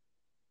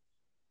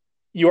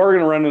you are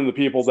going to run into the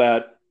people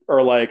that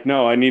are like,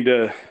 no, I need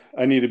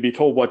to be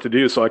told what to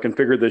do so I can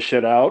figure this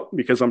shit out,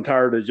 because I'm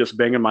tired of just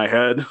banging my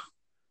head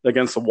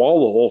against the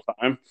wall the whole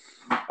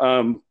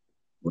time.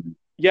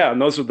 Yeah,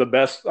 and those are the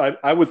best.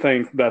 I would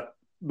think that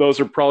those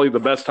are probably the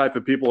best type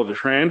of people to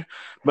train,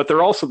 but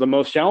they're also the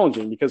most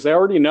challenging because they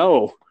already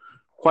know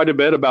quite a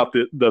bit about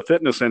the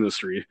fitness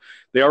industry.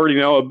 They already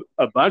know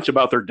a bunch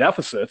about their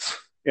deficits.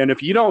 And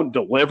if you don't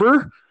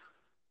deliver,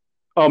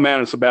 oh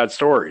man, it's a bad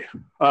story.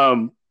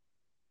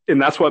 And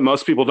that's what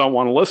most people don't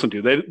want to listen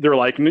to. They're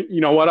like,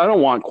 you know what? I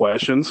don't want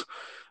questions.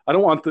 I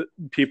don't want the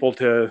people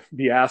to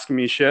be asking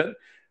me shit.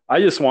 I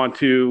just want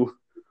to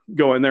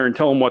go in there and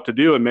tell them what to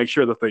do and make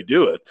sure that they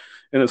do it.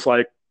 And it's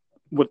like,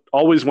 when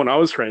I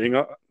was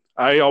training,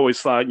 I always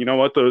thought, you know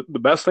what, the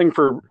best thing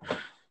for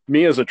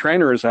me as a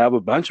trainer is to have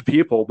a bunch of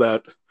people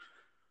that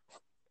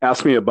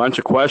ask me a bunch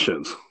of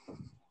questions.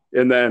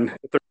 And then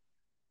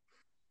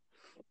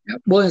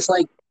well, it's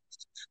like,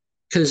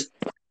 because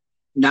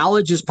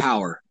knowledge is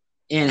power.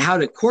 And how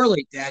to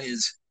correlate that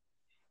is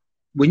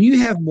when you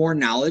have more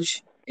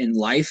knowledge in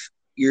life,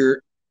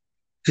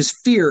 because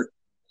fear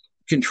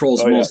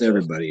controls most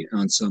everybody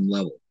on some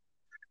level.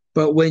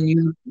 But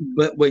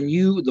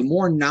the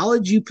more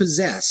knowledge you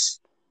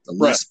possess, the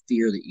less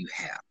fear that you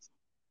have,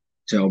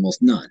 to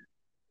almost none.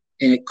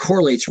 And it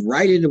correlates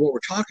right into what we're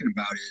talking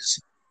about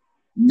is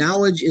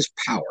knowledge is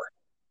power.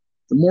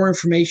 The more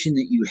information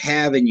that you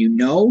have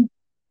and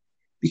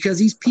because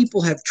these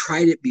people have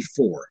tried it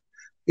before.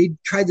 They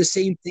tried the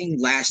same thing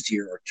last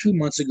year or 2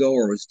 months ago,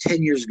 or it was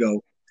 10 years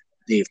ago.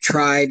 They've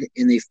tried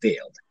and they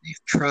failed.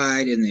 They've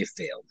tried and they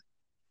failed.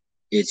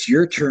 It's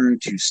your turn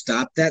to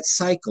stop that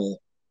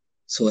cycle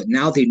so that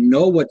now they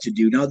know what to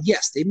do. Now,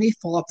 yes, they may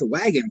fall off the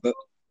wagon, but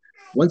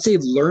once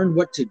they've learned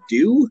what to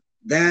do,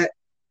 that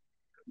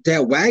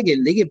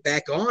wagon, they get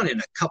back on in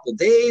a couple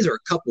days or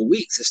a couple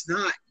weeks. It's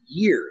not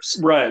years.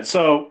 Right.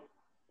 So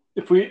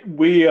if we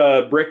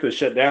break this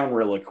shit down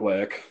really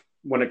quick,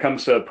 when it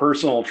comes to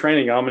personal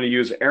training, I'm going to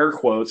use air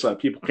quotes that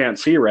people can't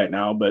see right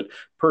now, but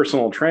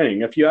personal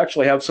training. If you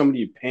actually have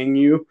somebody paying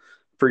you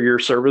for your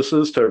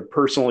services to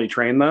personally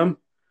train them,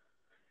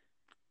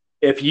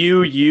 if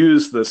you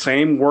use the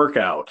same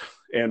workout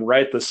and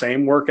write the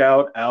same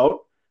workout out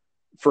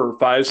for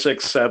 5,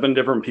 6, 7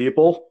 different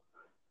people,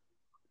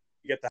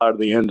 you get that out of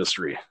the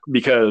industry,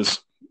 because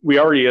we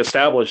already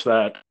established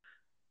that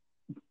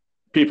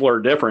people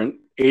are different,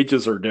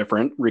 ages are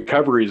different,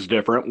 recovery is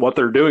different, what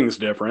they're doing is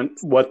different,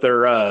 what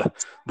their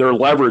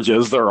leverage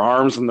is, their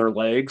arms and their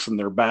legs and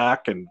their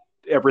back and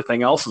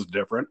everything else is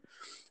different.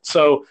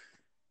 So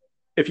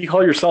if you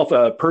call yourself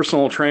a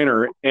personal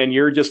trainer and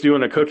you're just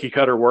doing a cookie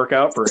cutter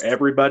workout for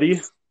everybody,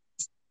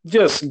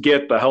 just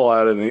get the hell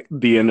out of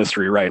the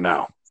industry right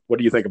now. What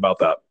do you think about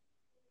that?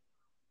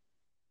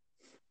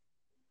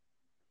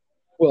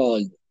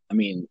 Well, I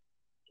mean,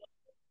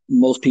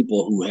 most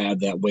people who have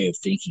that way of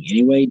thinking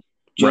anyway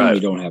generally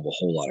don't have a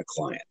whole lot of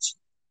clients.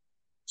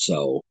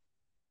 So,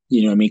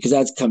 you know what I mean? Because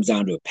that comes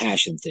down to a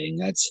passion thing.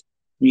 That's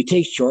when you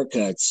take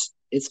shortcuts,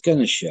 it's going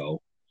to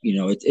show. You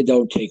know, it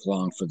don't take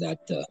long for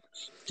that to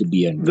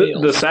be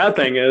unveiled. The sad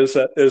thing is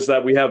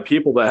that we have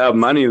people that have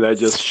money that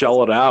just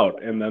shell it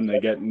out, and then they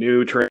get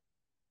new trainers,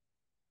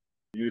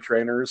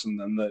 and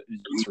then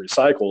it just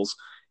recycles,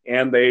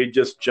 and they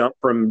just jump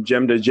from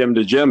gym to gym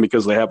to gym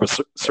because they have a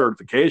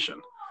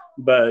certification.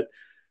 But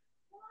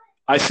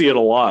I see it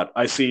a lot.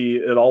 I see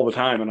it all the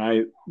time.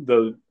 And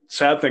the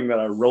sad thing that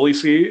I really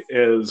see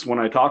is when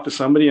I talk to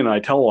somebody and I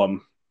tell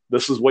them,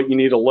 this is what you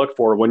need to look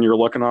for when you're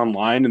looking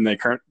online, and they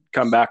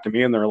come back to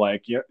me and they're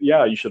like,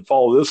 yeah, you should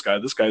follow this guy.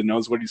 This guy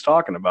knows what he's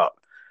talking about.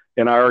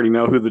 And I already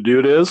know who the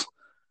dude is.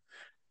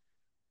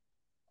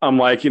 I'm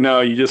like, you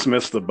just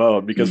missed the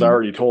boat, because I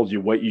already told you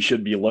what you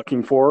should be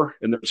looking for.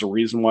 And there's a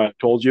reason why I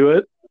told you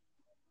it.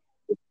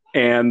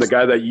 And the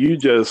guy that you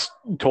just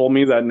told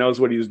me that knows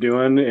what he's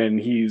doing, and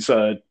he's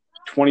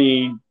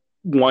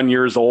 21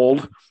 years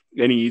old,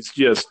 and he's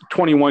just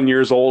 21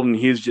 years old, and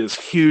he's just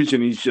huge,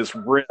 and he's just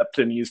ripped,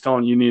 and he's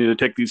telling you need to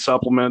take these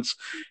supplements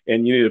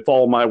and you need to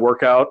follow my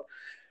workout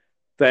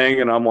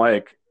thing. And I'm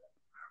like,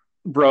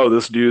 bro,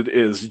 this dude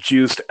is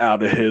juiced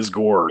out of his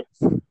gourd.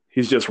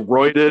 He's just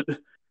roided,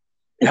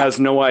 has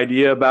no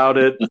idea about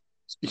it.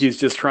 He's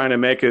just trying to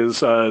make his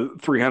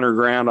 300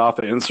 grand off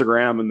of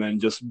Instagram and then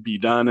just be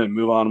done and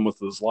move on with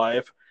his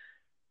life.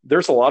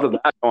 There's a lot of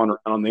that going around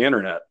on the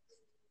internet.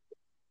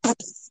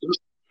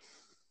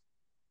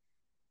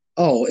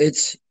 Oh,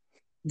 it's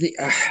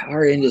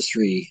our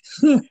industry.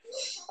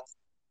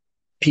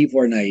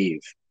 People are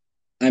naive.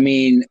 I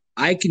mean,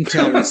 I can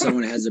tell when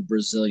someone has a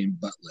Brazilian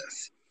butt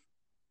lift.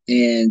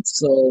 And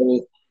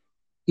so,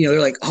 they're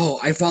like, oh,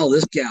 I follow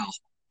this gal.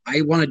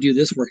 I want to do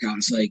this workout.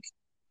 It's like,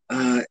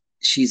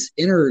 she's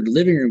in her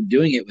living room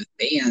doing it with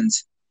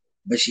bands,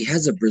 but she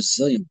has a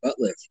Brazilian butt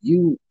lift.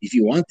 If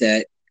you want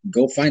that,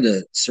 go find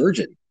a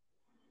surgeon.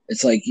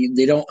 It's like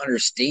they don't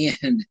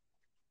understand.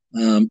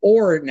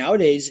 Or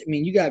nowadays, I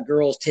mean, you got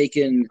girls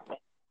taking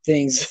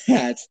things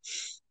that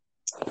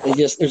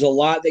there's a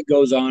lot that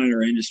goes on in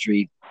our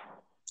industry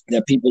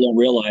that people don't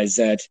realize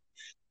that,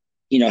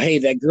 hey,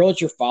 that girl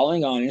that you're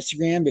following on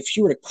Instagram, if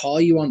she were to call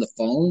you on the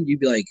phone,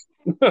 you'd be like,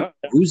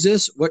 who's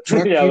this? What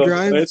truck do you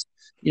drive?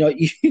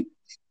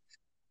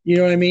 You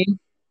know what I mean?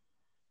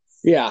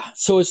 Yeah.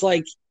 So it's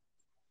like,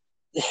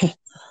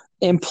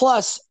 and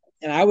plus,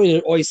 and I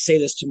would always say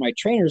this to my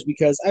trainers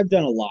because I've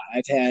done a lot.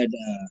 I've had,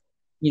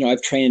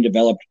 I've trained and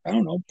developed, I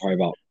don't know, probably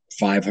about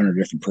 500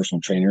 different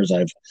personal trainers.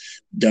 I've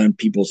done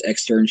people's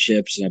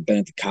externships, and I've been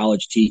at the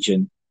college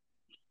teaching.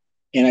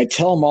 And I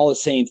tell them all the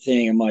same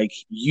thing. I'm like,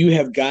 you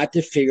have got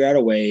to figure out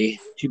a way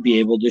to be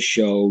able to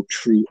show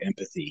true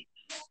empathy.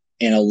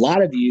 And a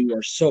lot of you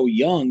are so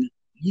young,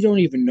 you don't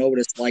even know what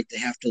it's like to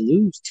have to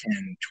lose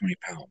 10, 20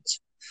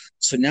 pounds.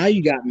 So now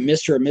you got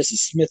Mr. or Mrs.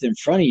 Smith in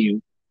front of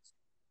you,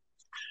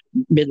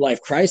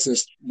 midlife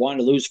crisis, wanting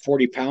to lose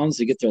 40 pounds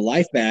to get their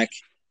life back.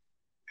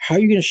 How are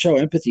you going to show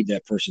empathy to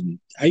that person?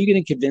 How are you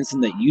going to convince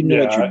them that you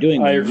know what you're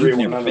doing when you've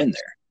never been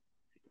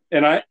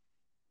there?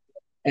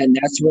 And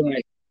that's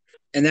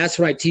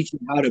when I teach them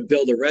how to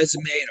build a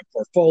resume and a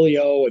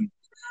portfolio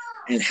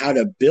and how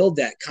to build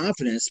that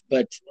confidence.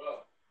 But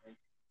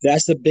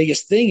that's the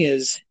biggest thing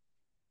is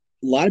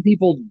a lot of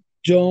people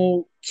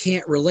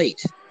can't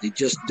relate. They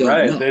just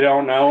don't know. They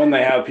don't know, and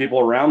they have people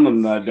around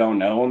them that don't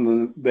know, and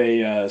then they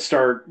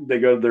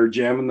go to their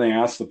gym and they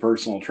ask the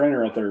personal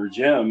trainer at their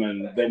gym,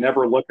 and they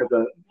never look at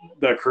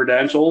the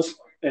credentials.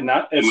 And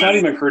it's not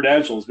even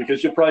credentials,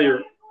 because you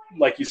probably,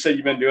 like you said,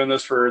 you've been doing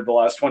this for the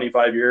last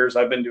 25 years.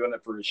 I've been doing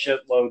it for a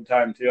shitload of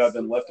time too. I've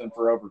been lifting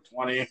for over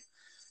 20,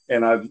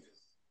 and I've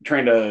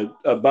trained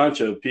a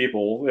bunch of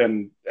people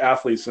and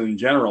athletes in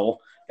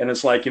general. And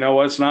it's like,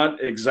 it's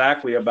not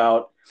exactly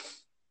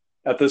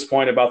at this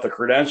point about the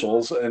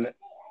credentials, and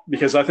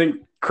because I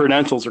think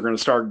credentials are going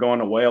to start going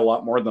away a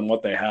lot more than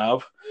what they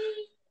have,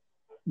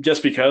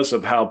 just because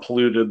of how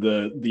polluted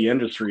the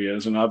industry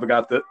is. And I've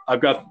got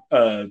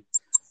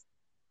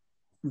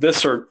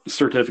this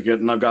certificate,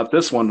 and I've got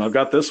this one.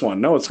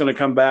 No, it's going to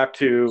come back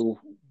to,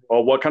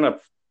 well, what kind of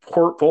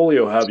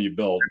portfolio have you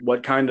built?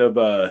 What kind of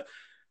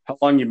how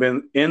long you've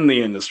been in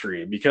the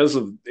industry because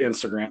of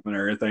Instagram and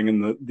everything,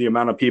 and the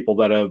amount of people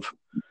that have.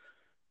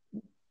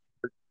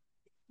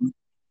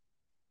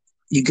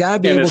 You got to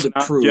be And able it's to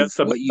not prove just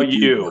about what you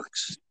do you.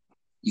 works.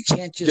 You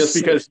can't Just just say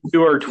it. because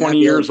you are You got to 20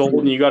 be able to years old prove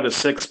and it. you got a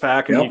six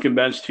pack and Yep. you can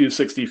bench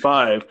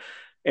 265,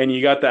 and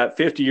you got that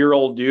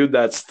 50-year-old dude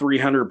that's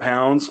 300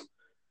 pounds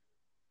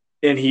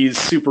and he's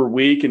super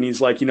weak and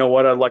he's like, you know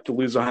what, I'd like to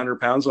lose 100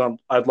 pounds.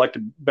 I'd like to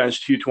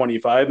bench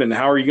 225. And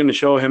how are you going to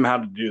show him how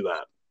to do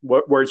that?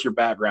 Where's your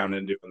background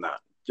in doing that?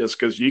 Just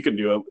because you can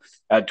do it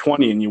at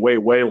 20 and you weigh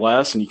way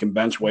less and you can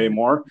bench way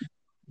more,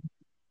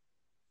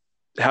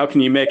 how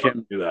can you make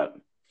him do that?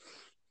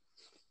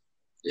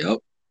 Yep.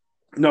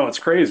 No, it's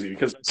crazy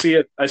because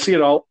I see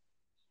it all.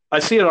 I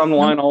see it on the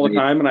line all the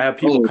time, and I have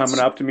people Oh, coming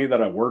up to me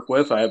that I work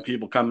with. I have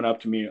people coming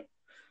up to me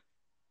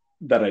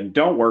that I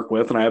don't work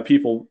with, and I have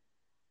people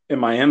in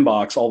my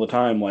inbox all the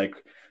time like,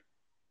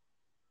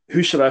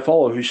 who should I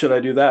follow? Who should I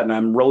do that? And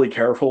I'm really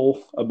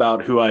careful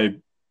about who I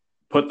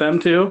put them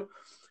to.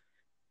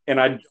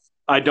 And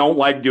I don't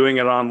like doing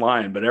it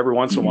online, but every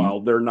once in a mhm. while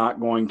they're not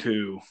going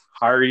to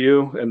hire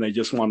you and they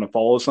just want to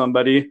follow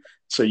somebody.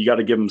 So you got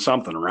to give them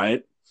something,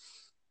 right?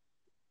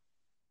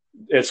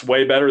 It's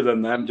way better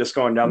than them just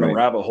going down the Right.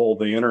 rabbit hole of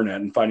the internet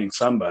and finding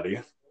somebody.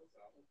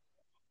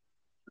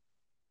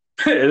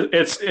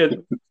 It's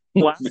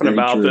laughing Very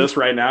about true. this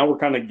right now. We're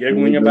kind of Very,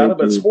 giggling about very it,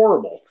 but it's true.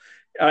 horrible.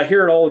 I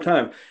hear it all the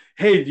time.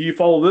 Hey, do you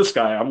follow this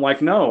guy? I'm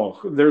like, no.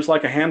 There's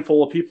like a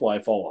handful of people I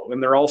follow,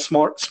 and they're all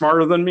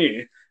smarter than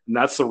me, and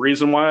that's the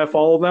reason why I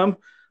follow them.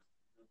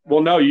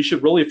 Well, no, you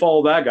should really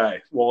follow that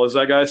guy. Well, is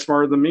that guy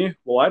smarter than me?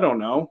 Well, I don't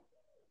know.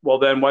 Well,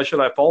 then why should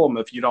I follow him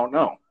if you don't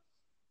know?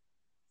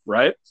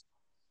 Right?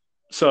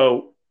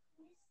 So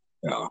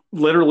Yeah.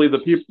 literally the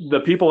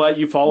people that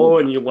you follow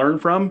and you learn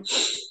from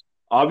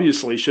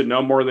obviously should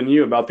know more than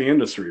you about the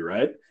industry,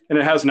 right? And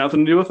it has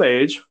nothing to do with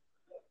age.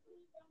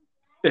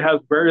 It has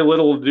very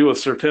little to do with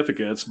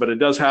certificates, but it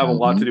does have a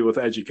lot Mm-hmm. to do with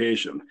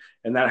education.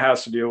 And that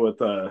has to do with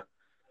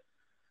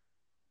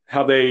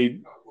how they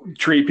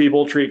treat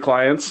people, treat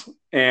clients.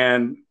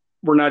 And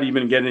we're not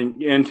even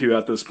getting into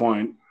at this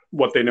point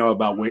what they know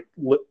about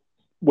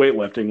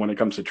weightlifting when it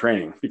comes to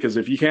training. Because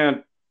if you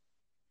can't,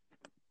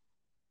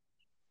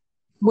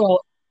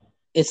 Well,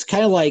 it's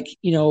kind of like,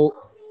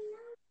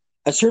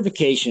 a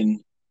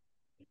certification.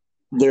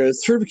 There are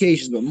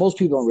certifications, but most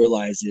people don't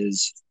realize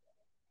is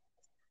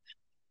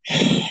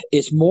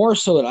it's more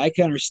so that I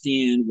can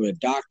understand what a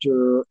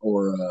doctor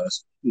or a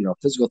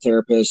physical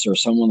therapist or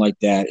someone like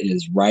that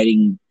is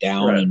writing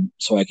down, right, and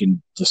so I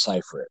can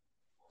decipher it.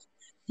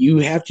 You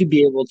have to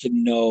be able to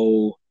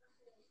know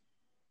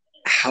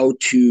how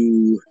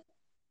to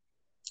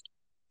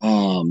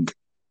um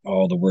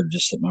the word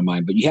just slipped my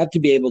mind, but you have to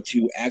be able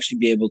to actually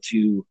be able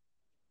to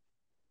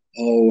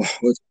oh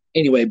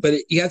anyway, but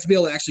you have to be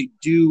able to actually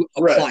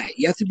right. apply it.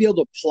 You have to be able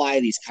to apply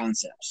these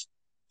concepts.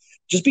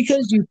 Just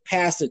because you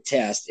pass a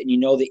test and you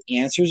know the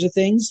answers to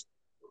things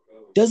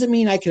doesn't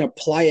mean I can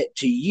apply it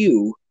to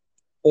you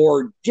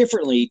or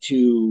differently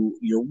to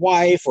your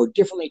wife or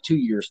differently to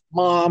your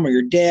mom or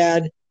your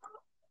dad.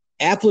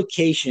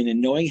 Application and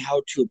knowing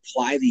how to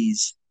apply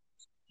these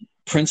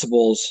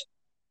principles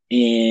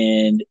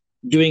and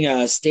doing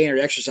a standard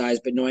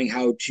exercise, but knowing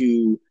how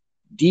to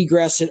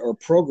degress it or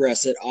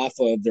progress it off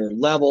of their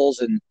levels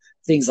and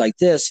things like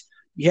this,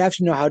 you have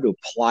to know how to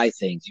apply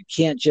things. You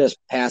can't just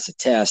pass a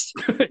test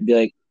and be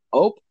like,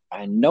 "Oh,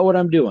 I know what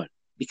I'm doing,"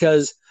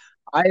 because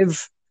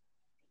I've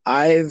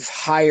I've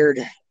hired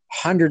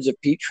hundreds of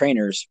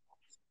trainers,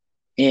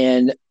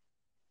 and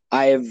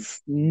I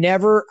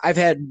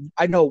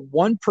know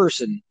one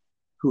person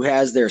who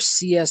has their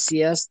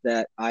CSCS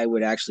that I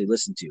would actually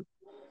listen to.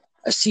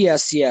 A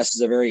CSCS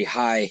is a very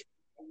high,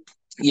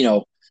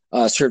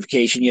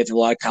 certification. You have to have a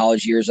lot of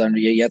college years under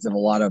you. You have to have a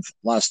lot of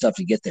stuff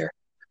to get there.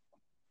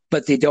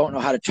 But they don't know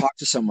how to talk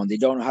to someone. They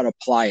don't know how to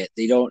apply it.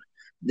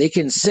 They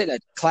can sit in a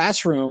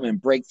classroom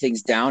and break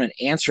things down and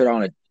answer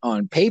it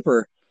on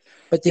paper,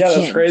 but they Yeah,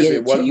 that's can't get crazy.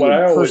 it to What you I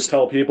in always person.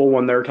 tell people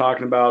when they're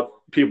talking about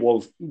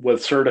people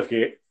with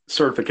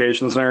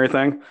certifications and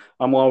everything,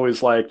 I'm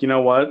always like, you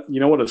know what? You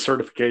know what a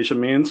certification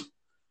means?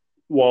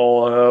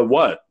 Well,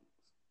 what?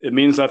 It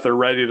means that they're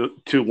ready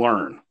to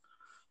learn.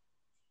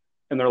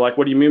 And they're like,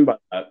 what do you mean by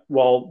that?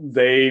 Well,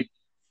 they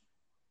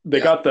Yeah.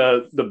 got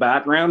the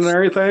background and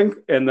everything,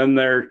 and then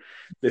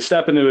they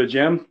step into a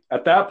gym.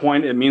 At that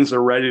point, it means they're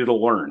ready to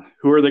learn.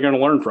 Who are they going to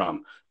learn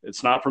from?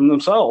 It's not from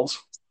themselves.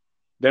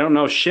 They don't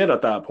know shit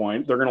at that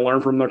point. They're going to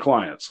learn from their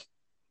clients,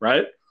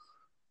 right?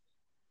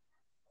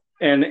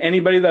 And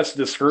anybody that's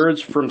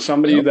discouraged from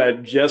somebody Yep.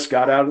 that just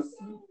got out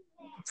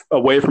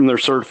away from their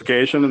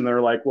certification and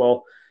they're like,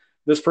 well,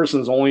 this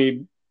person's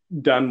only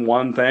done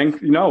one thing,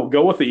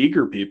 go with the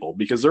eager people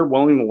because they're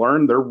willing to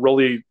learn. They're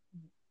really,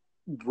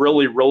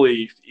 really,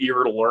 really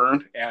eager to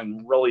learn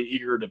and really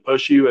eager to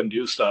push you and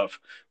do stuff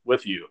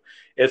with you.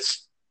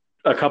 It's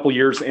a couple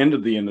years into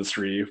the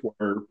industry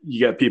where you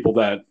get people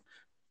that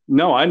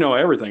No, I know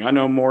everything. I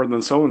know more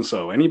than so and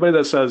so. Anybody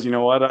that says, you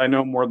know what, I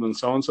know more than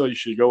so and so, you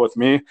should go with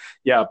me.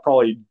 Yeah,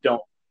 probably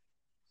don't.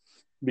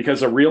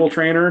 Because a real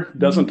trainer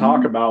doesn't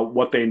talk about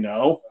what they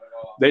know.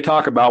 They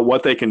talk about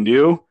what they can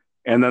do,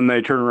 and then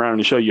they turn around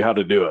and show you how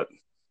to do it.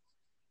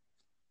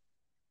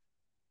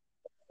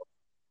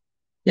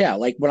 Yeah,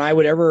 like when I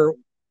would ever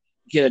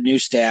get a new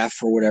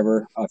staff or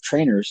whatever of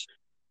trainers,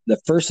 the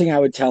first thing I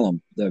would tell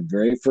them, the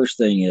very first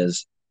thing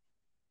is,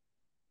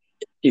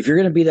 if you're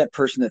going to be that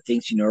person that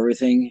thinks you know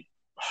everything,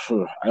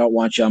 I don't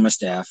want you on my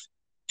staff.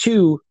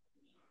 Two,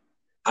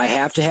 I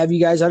have to have you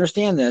guys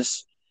understand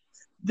this.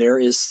 There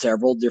is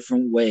several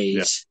different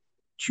ways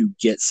to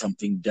get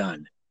something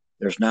done.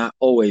 There's not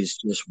always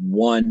just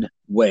one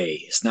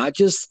way. It's not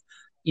just,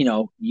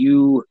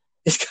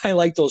 it's kind of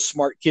like those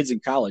smart kids in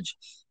college.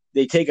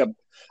 They take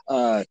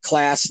a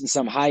class and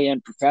some high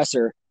end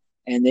professor,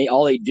 and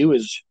all they do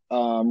is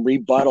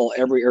rebuttal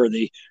or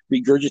they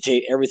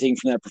regurgitate everything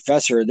from that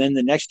professor. And then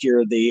the next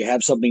year they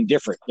have something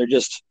different. They're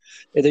just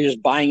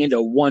buying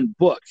into one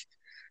book.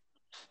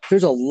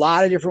 There's a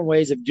lot of different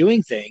ways of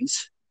doing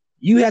things.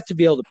 You have to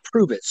be able to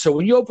prove it. So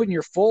when you open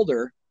your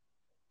folder,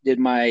 is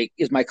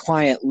my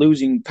client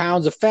losing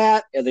pounds of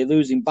fat? Are they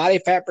losing body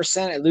fat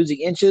percent? Are they losing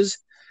inches?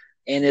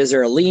 And is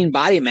there a lean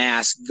body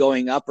mass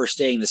going up or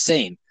staying the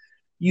same?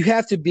 You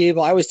have to be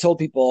able, I always told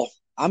people,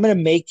 I'm going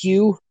to make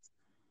you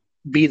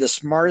be the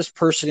smartest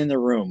person in the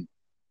room,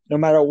 no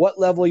matter what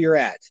level you're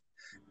at.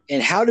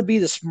 And how to be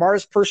the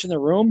smartest person in the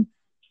room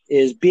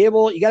is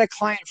you got a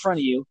client in front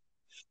of you,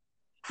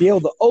 be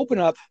able to open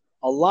up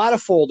a lot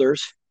of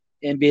folders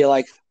and be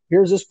like,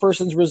 here's this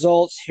person's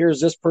results, here's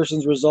this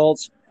person's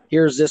results,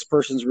 here's this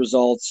person's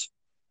results.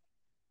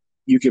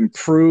 You can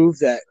prove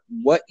that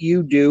what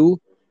you do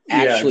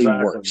actually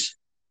works.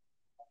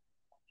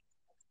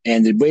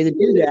 And the way to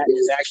do that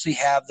is actually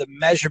have the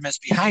measurements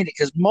behind it,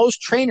 because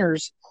most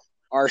trainers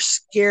are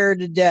scared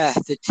to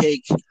death to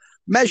take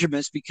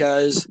measurements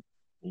because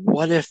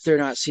what if they're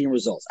not seeing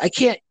results? I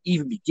can't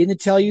even begin to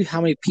tell you how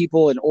many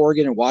people in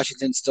Oregon and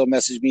Washington still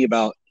message me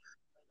about,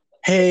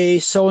 hey,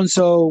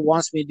 so-and-so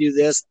wants me to do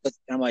this. But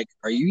I'm like,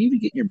 are you even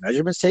getting your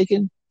measurements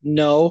taken?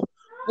 No.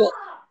 Well,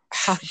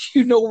 how do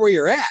you know where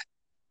you're at?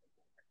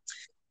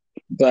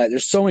 But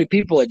there's so many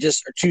people that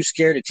just are too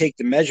scared to take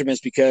the measurements,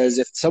 because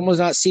if someone's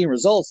not seeing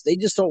results, they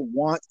just don't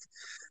want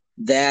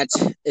that.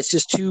 It's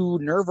just too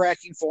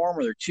nerve-wracking for them,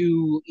 or they're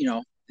too,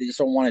 they just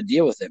don't want to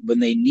deal with it when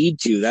they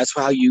need to. That's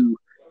how you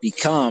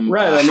become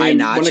right. High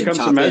notch. When it comes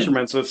to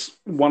measurements, it's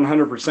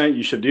 100%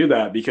 you should do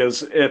that,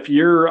 because if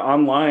you're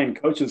online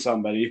coaching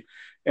somebody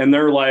and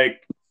they're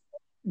like,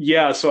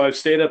 yeah, so I've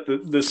stayed at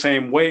the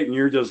same weight, and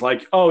you're just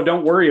like, oh,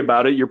 don't worry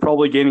about it, you're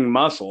probably gaining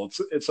muscle.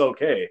 It's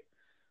okay.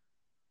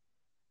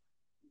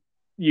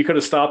 You could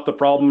have stopped the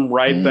problem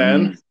right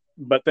then,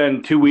 but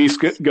then 2 weeks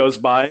goes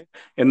by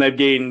and they've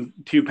gained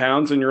 2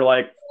 pounds, and you're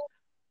like,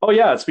 oh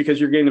yeah, it's because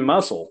you're gaining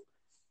muscle.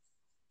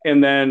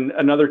 And then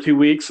another 2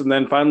 weeks, and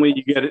then finally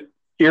you get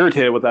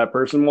irritated with that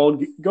person. Well,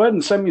 go ahead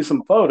and send me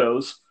some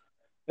photos.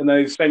 And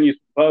they send you some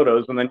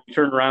photos, and then you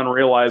turn around and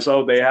realize,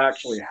 oh, they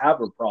actually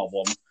have a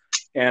problem.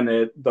 And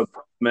the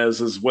problem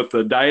is with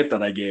the diet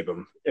that I gave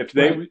them. If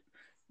they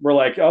were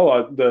like,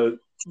 oh,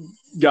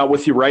 got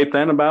with you right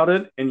then about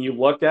it, and you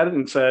looked at it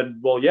and said,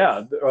 well,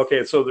 yeah,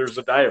 okay, so there's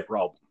a diet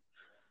problem.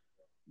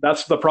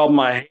 That's the problem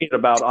I hate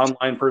about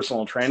online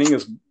personal training,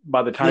 is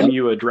by the time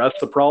you address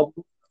the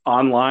problem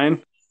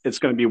online, it's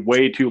going to be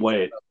way too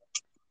late.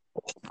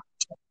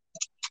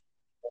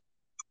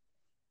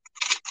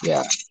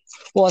 Yeah.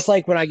 Well, it's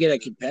like when I get a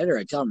competitor,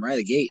 I tell them right out of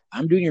the gate,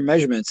 I'm doing your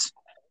measurements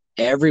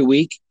every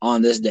week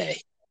on this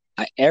day.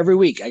 Every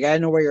week. I got to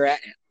know where you're at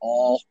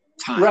all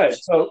times. Right.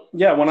 So,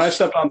 yeah, when I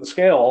step on the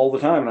scale all the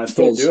time, and I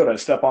still do it, I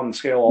step on the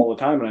scale all the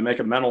time, and I make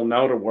a mental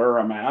note of where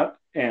I'm at.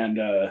 And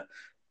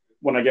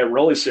when I get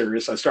really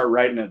serious, I start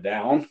writing it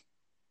down.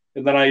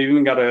 And then I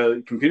even got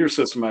a computer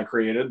system I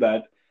created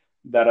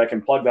that I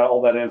can plug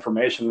all that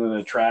information in.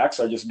 It tracks.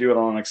 I just do it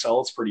on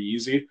Excel. It's pretty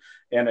easy.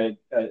 And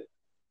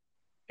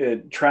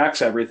it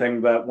tracks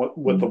everything that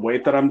with the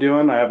weight that I'm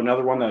doing. I have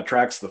another one that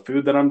tracks the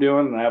food that I'm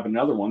doing, and I have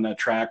another one that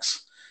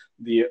tracks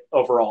the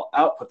overall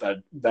output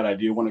that I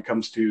do when it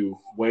comes to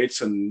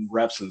weights and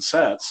reps and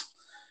sets.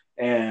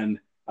 And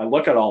I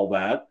look at all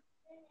that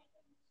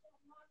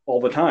all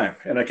the time.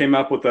 And I came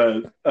up with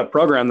a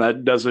program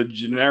that does a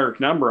generic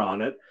number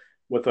on it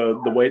with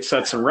the weight,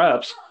 sets, and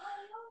reps.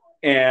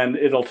 And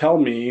it'll tell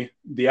me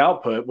the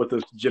output with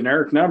this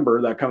generic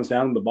number that comes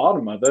down to the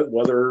bottom of it,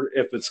 whether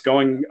if it's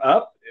going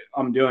up,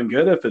 I'm doing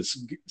good. If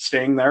it's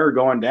staying there or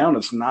going down,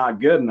 it's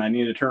not good. And I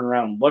need to turn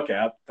around and look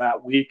at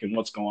that week and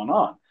what's going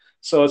on.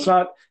 So it's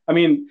not,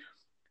 you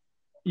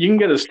can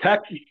get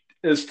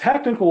as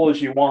technical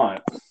as you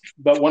want,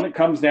 but when it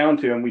comes down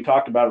to, and we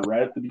talked about it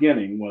right at the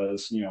beginning,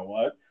 was,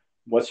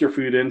 what's your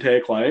food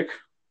intake like,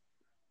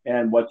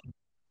 and what's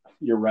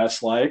your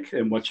rest like,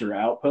 and what's your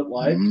output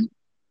like? Mm-hmm.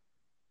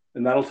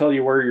 And that'll tell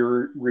you where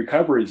your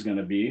recovery is going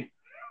to be.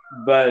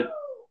 But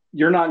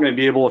you're not going to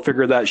be able to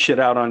figure that shit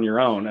out on your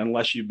own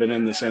unless you've been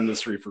in this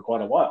industry for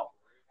quite a while.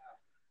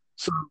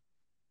 So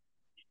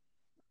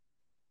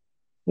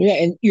Well,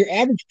 yeah, and your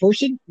average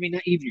person, I mean,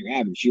 not even your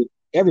average,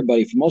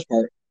 everybody for the most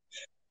part,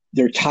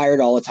 they're tired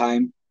all the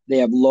time. They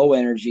have low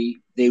energy.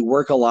 They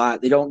work a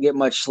lot. They don't get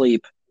much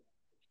sleep.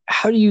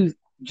 How do you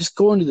just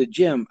go into the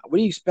gym? What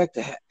do you expect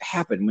to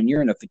happen when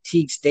you're in a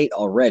fatigue state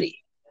already?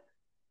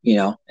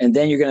 And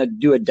then you're going to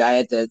do a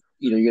diet that,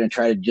 you're going to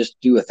try to just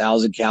do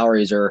 1,000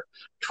 calories or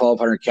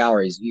 1,200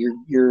 calories.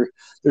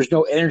 There's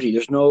no energy.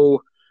 There's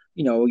no,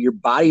 your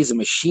body's a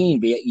machine,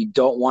 but yet you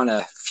don't want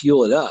to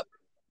fuel it up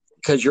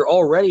because you're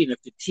already in a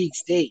fatigue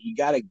state. You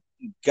got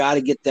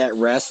to get that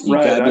rest. You got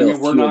Right. to I be able mean,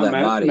 to we're fuel not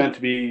that body. meant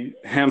to be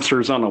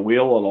hamsters on a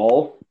wheel at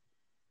all.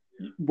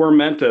 We're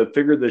meant to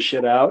figure this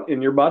shit out,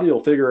 and your body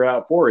will figure it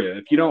out for you.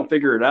 If you don't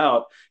figure it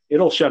out,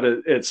 it'll shut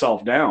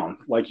itself down.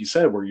 Like you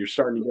said, where you're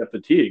starting to get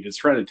fatigued. It's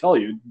trying to tell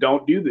you,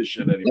 don't do this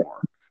shit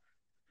anymore.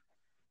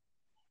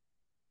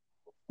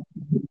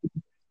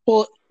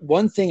 Well,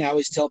 one thing I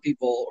always tell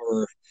people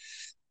or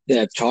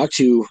that I've talked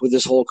to with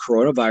this whole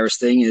coronavirus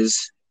thing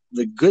is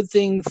the good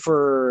thing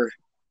for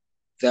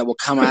that will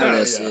come out of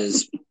this Yeah.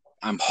 is,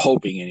 I'm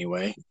hoping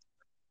anyway,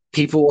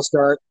 people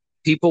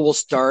will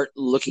start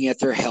looking at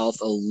their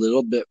health a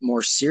little bit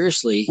more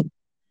seriously,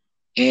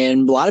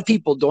 and a lot of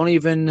people don't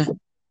even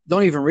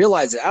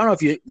realize it. I don't know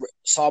if you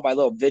saw my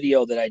little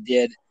video that I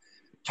did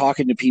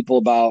talking to people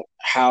about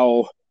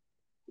how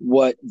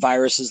what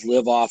viruses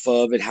live off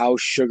of and how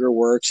sugar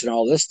works and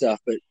all this stuff,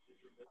 but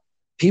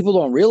people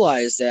don't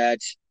realize that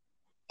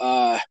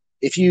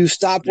if you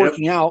stop Yep.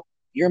 working out,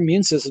 your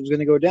immune system is going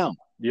to go down.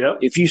 Yep.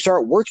 If you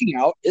start working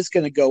out, it's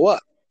going to go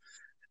up.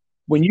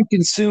 When you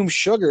consume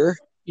sugar,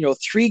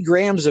 3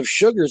 grams of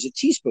sugar is a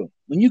teaspoon.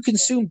 When you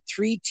consume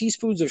 3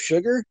 teaspoons of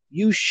sugar,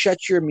 you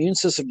shut your immune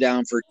system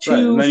down for Right.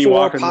 And 2, then you 4,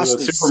 walk into the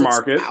possibly 6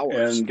 supermarket,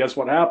 hours. and guess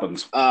what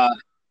happens?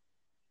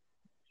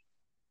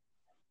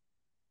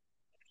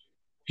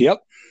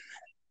 Yep.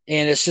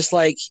 And it's just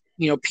like,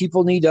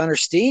 people need to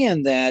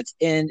understand that.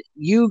 And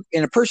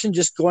a person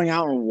just going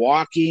out and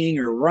walking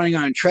or running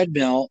on a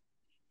treadmill,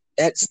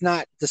 that's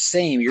not the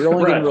same. You're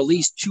only going to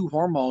release 2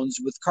 hormones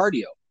with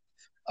cardio.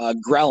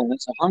 Ghrelin,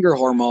 it's a hunger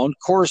hormone.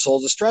 Cortisol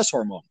is a stress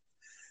hormone.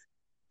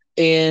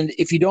 And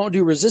if you don't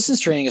do resistance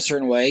training a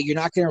certain way, you're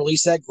not going to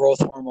release that growth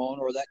hormone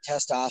or that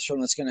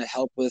testosterone that's going to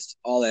help with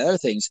all the other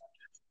things.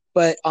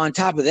 But on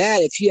top of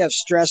that, if you have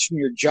stress from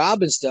your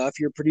job and stuff,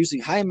 you're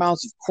producing high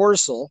amounts of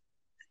cortisol,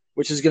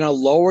 which is going to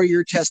lower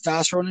your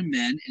testosterone in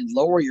men and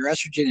lower your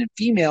estrogen in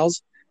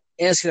females.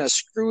 And it's going to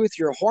screw with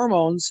your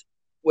hormones,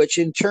 which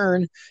in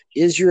turn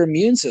is your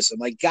immune system.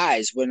 Like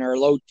guys, when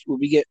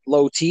we get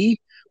low T,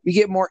 we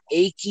get more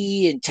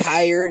achy and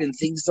tired and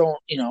things don't,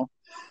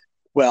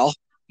 well,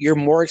 you're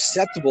more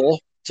acceptable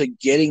to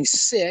getting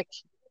sick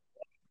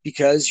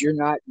because you're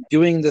not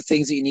doing the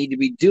things that you need to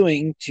be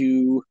doing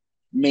to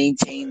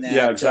maintain that.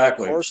 Yeah,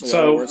 exactly.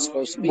 Cortisol where it's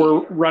supposed to be.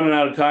 We're running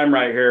out of time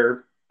right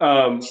here.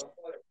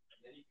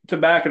 To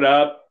back it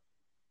up,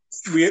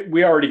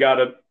 we already got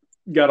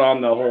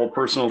on the whole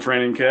personal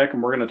training kick,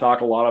 and we're going to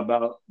talk a lot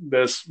about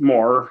this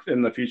more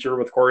in the future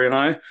with Corey and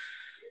I.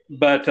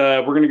 But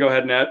we're going to go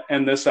ahead and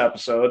end this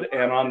episode.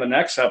 And on the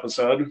next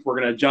episode, we're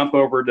going to jump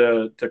over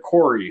to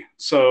Corey.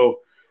 So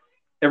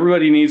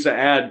everybody needs to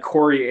add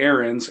Corey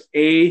Ahrens,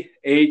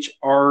 Ahrens.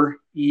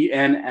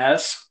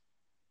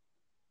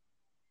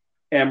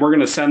 And we're going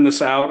to send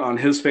this out on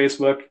his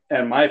Facebook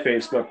and my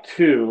Facebook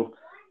too,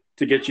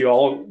 to get you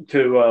all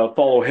to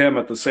follow him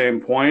at the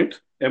same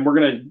point. And we're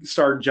going to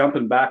start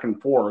jumping back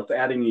and forth,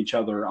 adding each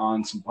other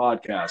on some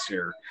podcasts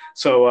here.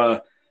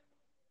 So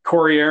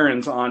Corey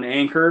Ahrens on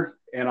Anchor,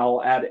 and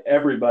I'll add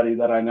everybody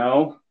that I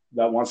know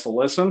that wants to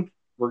listen.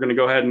 We're going to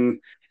go ahead and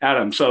add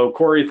them. So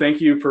Corey,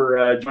 thank you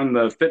for joining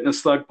the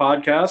Fitness Thug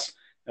podcast,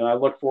 and I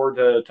look forward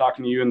to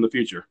talking to you in the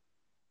future.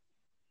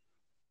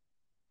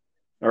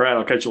 All right,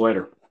 I'll catch you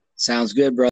later. Sounds good, bro.